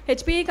site,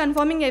 HPE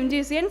confirming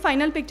MGC, and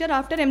final picture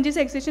after MGC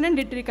excision and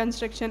lid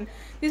reconstruction.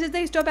 This is the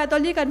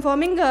histopathology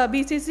confirming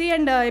BCC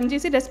and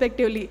MGC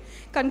respectively.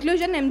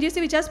 Conclusion: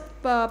 MGC, which has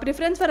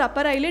preference for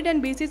upper eyelid,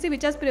 and BCC,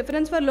 which has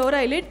preference for lower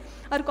eyelid,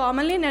 are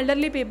commonly in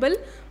elderly people.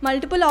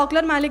 Multiple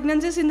ocular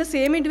malignancies in the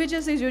same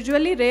individuals is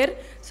usually rare,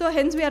 so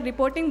hence we are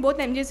reporting both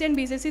MGC and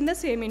BCC in the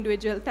same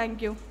individual.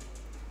 Thank you.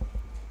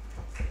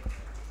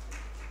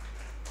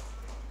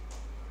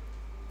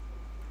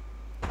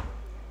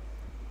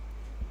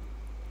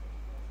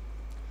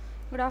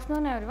 Good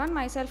afternoon everyone,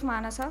 myself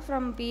Manasa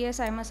from PS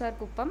IMSR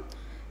Kuppam,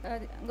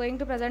 going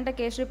to present a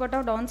case report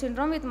of Down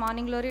syndrome with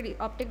morning glory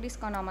optic disc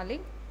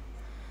anomaly.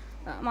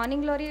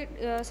 Morning glory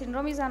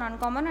syndrome is an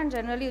uncommon and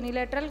generally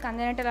unilateral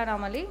congenital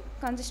anomaly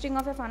consisting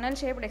of a funnel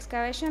shaped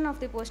excavation of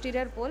the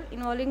posterior pole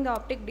involving the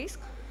optic disc.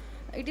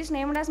 It is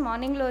named as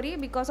morning glory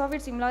because of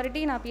its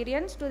similarity in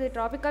appearance to the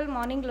tropical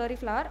morning glory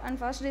flower and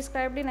first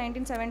described in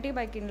 1970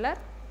 by Kindler.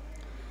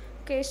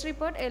 Case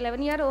report: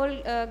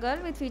 11-year-old girl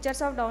with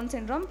features of Down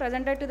syndrome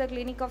presented to the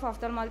clinic of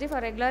ophthalmology for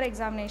regular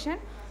examination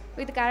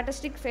with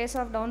characteristic face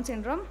of Down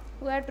syndrome,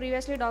 who had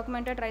previously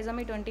documented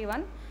trisomy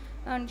 21,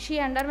 and she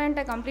underwent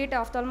a complete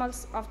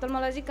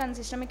ophthalmologic and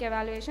systemic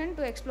evaluation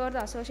to explore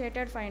the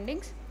associated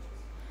findings.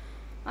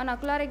 On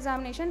ocular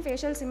examination,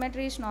 facial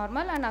symmetry is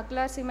normal, and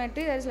ocular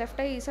symmetry, there is left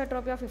eye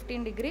esotropy of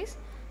 15 degrees.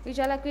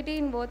 Visual acuity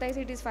in both eyes,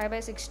 it is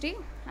 5/60.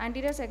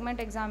 Anterior segment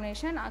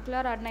examination,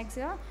 ocular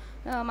adnexia,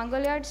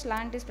 mongoloid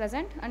slant is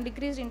present and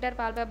decreased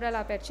interpalpebral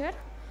aperture.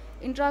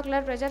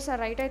 Intraocular pressures are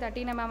right eye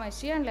 13 mm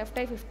Hg and left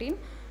eye 15.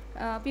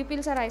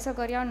 Pupils are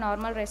isochoria and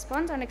normal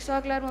response, and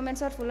extraocular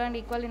movements are full and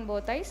equal in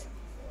both eyes.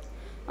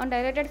 On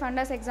dilated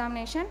fundus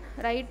examination,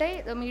 right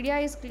eye, the media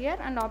is clear,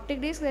 and optic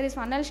disc, there is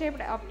funnel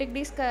shaped optic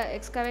disc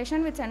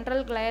excavation with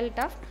central glial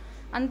tuft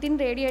and thin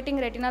radiating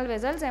retinal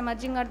vessels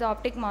emerging at the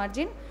optic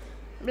margin.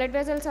 Blood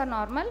vessels are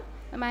normal.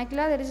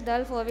 Macula, there is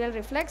dull foveal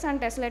reflex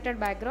and tessellated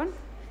background.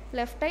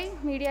 Left eye,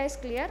 media is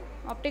clear,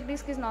 optic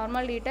disc is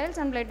normal details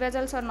and blood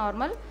vessels are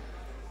normal.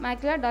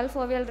 Macula, dull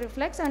foveal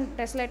reflex and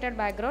tessellated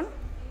background.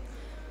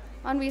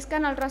 On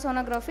V-scan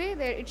ultrasonography,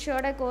 it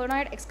showed a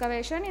conoid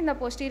excavation in the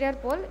posterior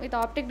pole with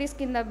optic disc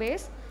in the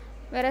base,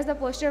 whereas the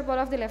posterior pole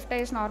of the left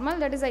eye is normal.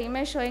 That is the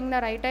image showing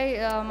the right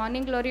eye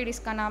morning glory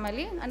disc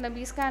anomaly, and the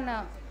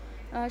V-scan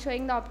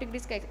showing the optic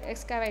disc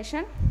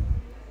excavation.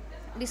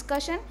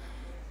 Discussion.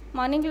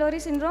 Morning glory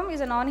syndrome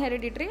is a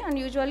non-hereditary and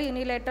usually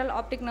unilateral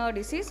optic nerve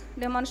disease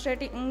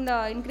demonstrating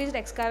the increased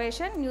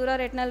excavation,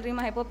 neuroretinal rim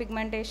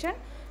hypopigmentation,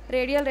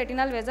 radial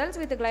retinal vessels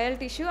with glial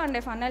tissue and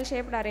a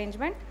funnel-shaped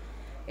arrangement.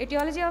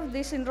 Etiology of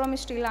this syndrome is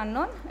still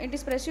unknown. It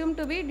is presumed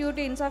to be due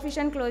to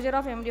insufficient closure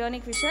of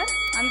embryonic fissure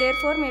and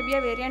therefore may be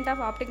a variant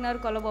of optic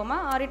nerve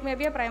coloboma, or it may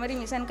be a primary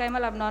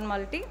mesenchymal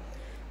abnormality.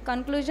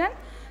 Conclusion.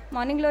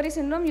 Morning glory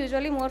syndrome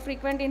usually more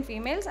frequent in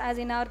females as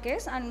in our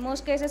case, and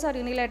most cases are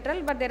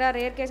unilateral, but there are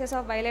rare cases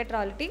of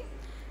bilaterality.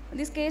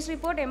 This case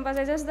report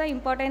emphasizes the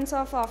importance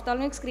of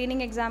ophthalmic screening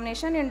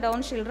examination in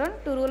Down children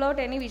to rule out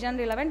any vision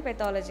relevant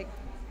pathology.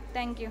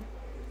 Thank you.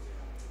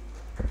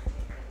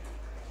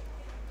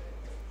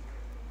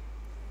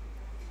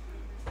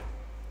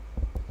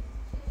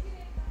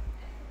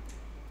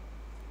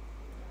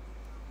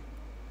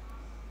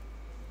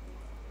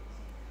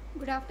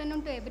 Good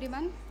afternoon to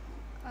everyone.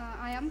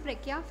 I am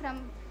Prekya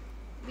from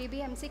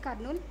BBMC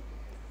Karnool,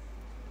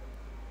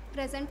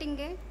 presenting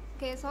a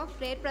case of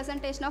rare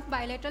presentation of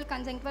bilateral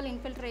conjunctival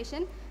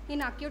infiltration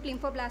in acute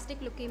lymphoblastic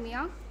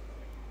leukemia.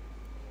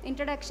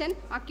 Introduction.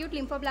 Acute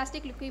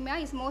lymphoblastic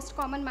leukemia is most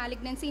common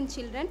malignancy in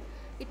children.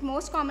 It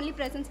most commonly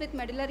presents with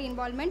medullary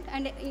involvement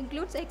and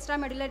includes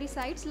extramedullary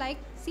sites like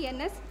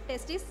CNS,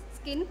 testis,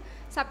 skin,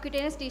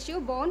 subcutaneous tissue,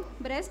 bone,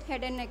 breast,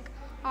 head and neck.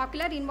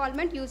 Ocular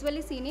involvement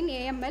usually seen in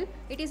AML.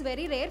 It is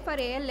very rare for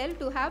ALL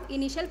to have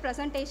initial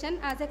presentation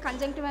as a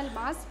conjunctival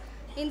mass.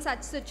 In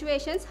such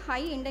situations,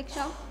 high index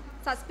of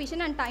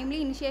suspicion and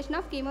timely initiation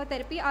of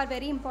chemotherapy are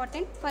very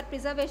important for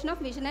preservation of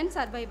vision and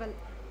survival.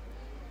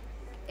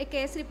 A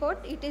case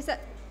report. It is a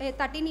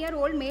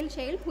 13-year-old male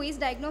child who is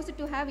diagnosed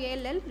to have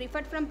ALL,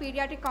 referred from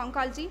pediatric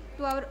oncology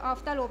to our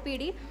ophthalm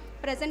OPD,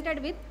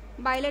 presented with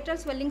bilateral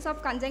swellings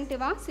of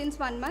conjunctiva since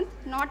 1 month,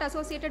 not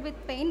associated with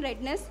pain,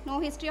 redness, no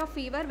history of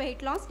fever,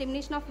 weight loss,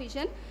 diminution of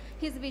vision.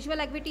 His visual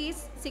acuity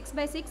is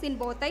 6/6 in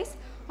both eyes.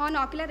 On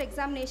ocular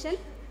examination,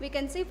 we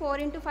can see 4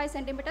 × 5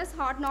 centimeters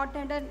hard not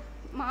tender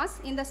mass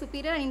in the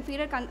superior and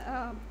inferior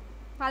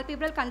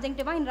palpebral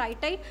conjunctiva in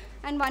right eye,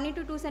 and 1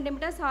 × 2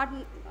 centimeters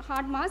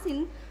hard mass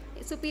in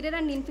superior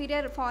and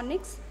inferior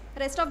fornix.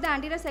 Rest of the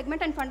anterior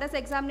segment and fundus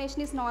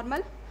examination is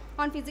normal.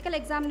 On physical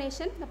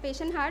examination, the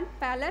patient had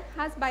pallor,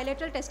 has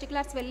bilateral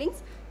testicular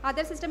swellings.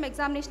 Other system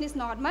examination is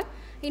normal.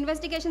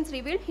 Investigations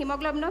revealed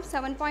hemoglobin of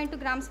 7.2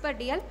 grams per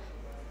dl,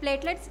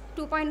 platelets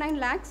 2.9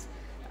 lakhs,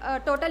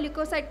 total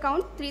leukocyte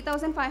count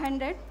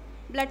 3,500.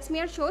 Blood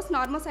smear shows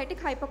normocytic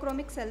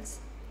hypochromic cells.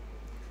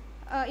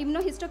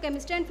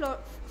 Immunohistochemistry and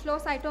flow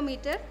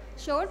cytometer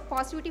showed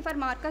positivity for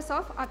markers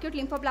of acute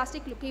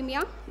lymphoblastic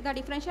leukemia. The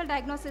differential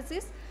diagnosis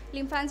is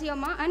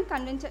lymphangioma and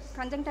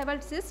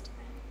conjunctival cyst.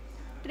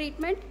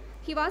 Treatment.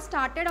 He was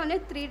started on a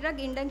 3-drug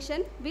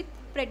induction with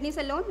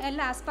prednisolone,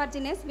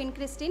 L-asparginase,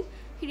 vincristine.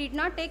 He did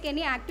not take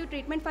any active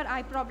treatment for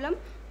eye problem,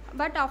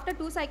 but after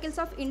 2 cycles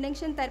of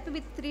induction therapy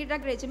with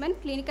 3-drug regimen,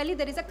 clinically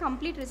there is a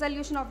complete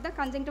resolution of the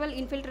conjunctival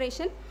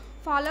infiltration.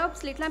 Follow-up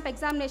slit lamp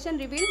examination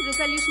revealed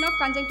resolution of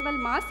conjunctival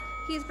mass.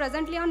 He is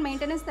presently on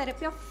maintenance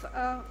therapy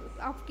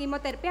of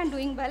chemotherapy and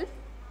doing well.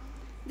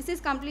 This is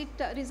complete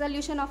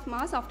resolution of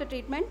mass after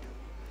treatment.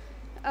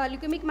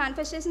 Leukemic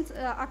manifestations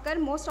occur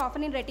most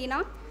often in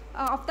retina.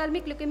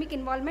 Ophthalmic leukemic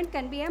involvement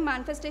can be a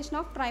manifestation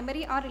of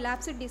primary or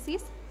relapsed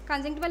disease.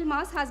 Conjunctival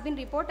mass has been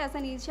reported as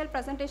an initial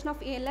presentation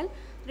of ALL,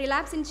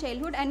 relapse in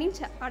childhood and in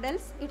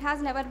adults. It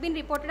has never been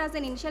reported as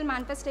an initial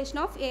manifestation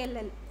of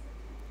ALL.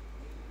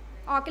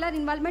 Ocular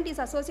involvement is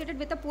associated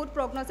with a poor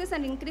prognosis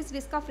and increased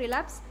risk of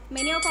relapse.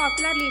 Many of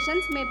ocular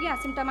lesions may be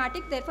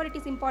asymptomatic, therefore it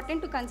is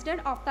important to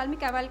consider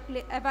ophthalmic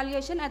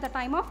evaluation at the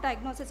time of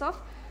diagnosis of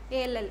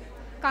ALL.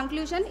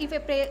 Conclusion, if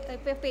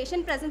a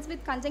patient presents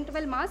with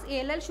conjunctival mass,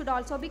 ALL should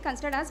also be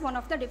considered as one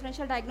of the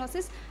differential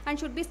diagnoses and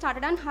should be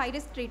started on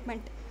high-risk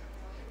treatment.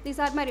 These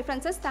are my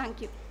references.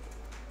 Thank you.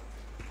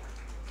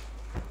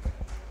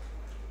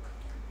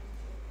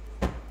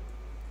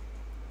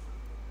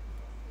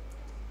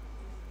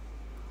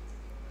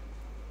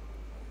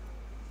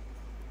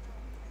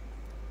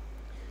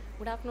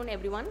 Good afternoon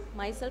everyone.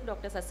 Myself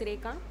Dr.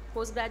 Sasireka,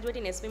 postgraduate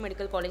in SV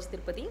Medical College,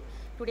 Tirupati.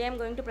 Today I am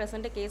going to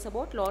present a case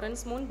about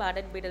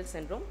Lawrence-Moon-Bardet-Biedl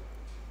syndrome.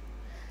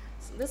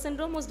 This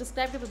syndrome was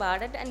described by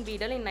Bardet and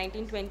Biedl in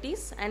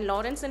 1920s and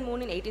Lawrence and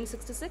Moon in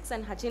 1866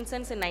 and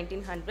Hutchinson's in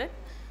 1900.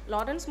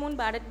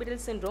 Lawrence-Moon-Bardet-Biedl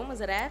syndrome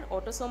is a rare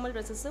autosomal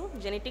recessive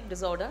genetic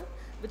disorder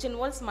which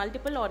involves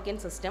multiple organ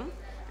system,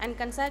 and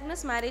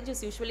consanguineous marriage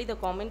is usually the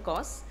common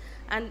cause,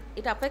 and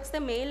it affects the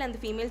male and the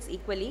females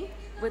equally,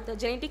 with the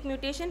genetic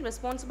mutation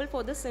responsible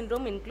for this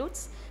syndrome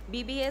includes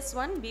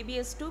BBS1,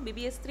 BBS2,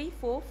 BBS3,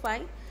 4,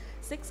 5,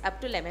 6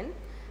 up to 11.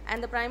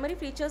 And the primary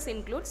features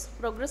includes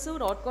progressive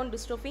rod cone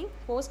dystrophy,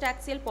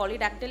 post-axial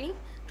polydactyly,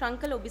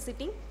 truncal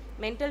obesity,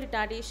 mental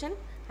retardation,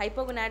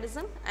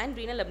 hypogonadism, and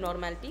renal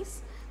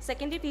abnormalities.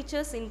 Secondary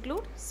features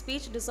include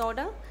speech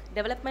disorder,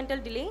 developmental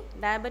delay,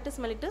 diabetes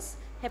mellitus,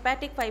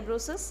 hepatic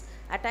fibrosis,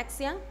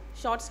 ataxia,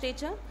 short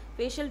stature,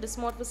 facial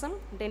dysmorphism,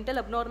 dental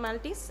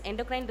abnormalities,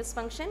 endocrine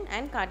dysfunction,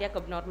 and cardiac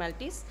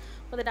abnormalities.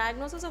 For the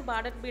diagnosis of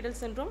Bardet-Biedl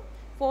syndrome,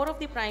 4 of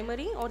the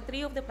primary or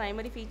 3 of the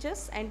primary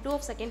features and 2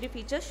 of secondary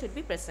features should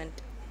be present.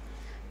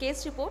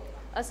 Case report: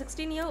 a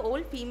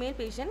 16-year-old female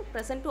patient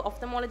present to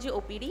ophthalmology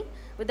OPD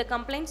with the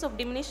complaints of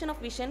diminution of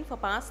vision for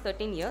past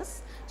 13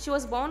 years. She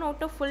was born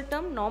out of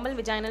full-term normal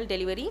vaginal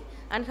delivery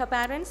and her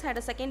parents had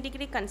a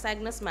second-degree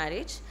consanguineous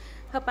marriage.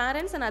 Her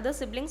parents and other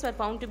siblings were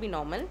found to be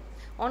normal.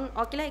 On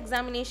ocular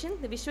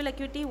examination, the visual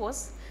acuity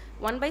was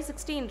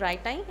 1/60 in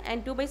right eye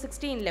and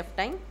 2/60 in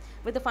left eye.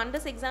 With the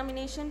fundus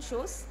examination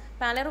shows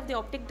pallor of the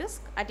optic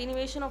disc,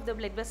 attenuation of the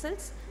blood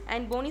vessels,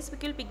 and bony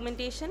spicule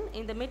pigmentation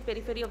in the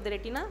mid-periphery of the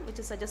retina, which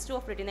is suggestive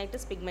of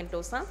retinitis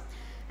pigmentosa.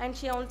 And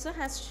she also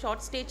has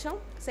short stature,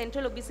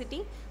 central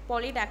obesity,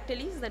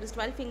 polydactyly, that is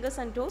 12 fingers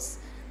and toes,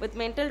 with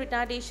mental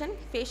retardation,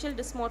 facial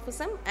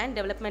dysmorphism, and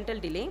developmental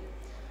delay.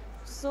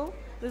 So,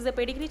 this is the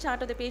pedigree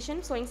chart of the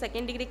patient showing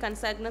second-degree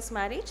consanguineous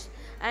marriage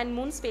and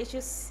Moon's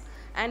facies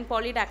and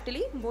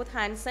polydactyly, both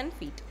hands and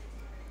feet.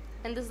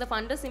 And this is the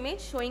fundus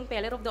image showing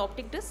pallor of the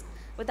optic disc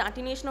with the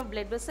attenuation of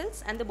blood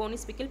vessels and the bony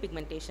spicule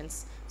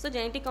pigmentations. So,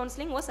 genetic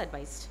counseling was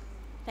advised.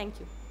 Thank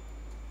you.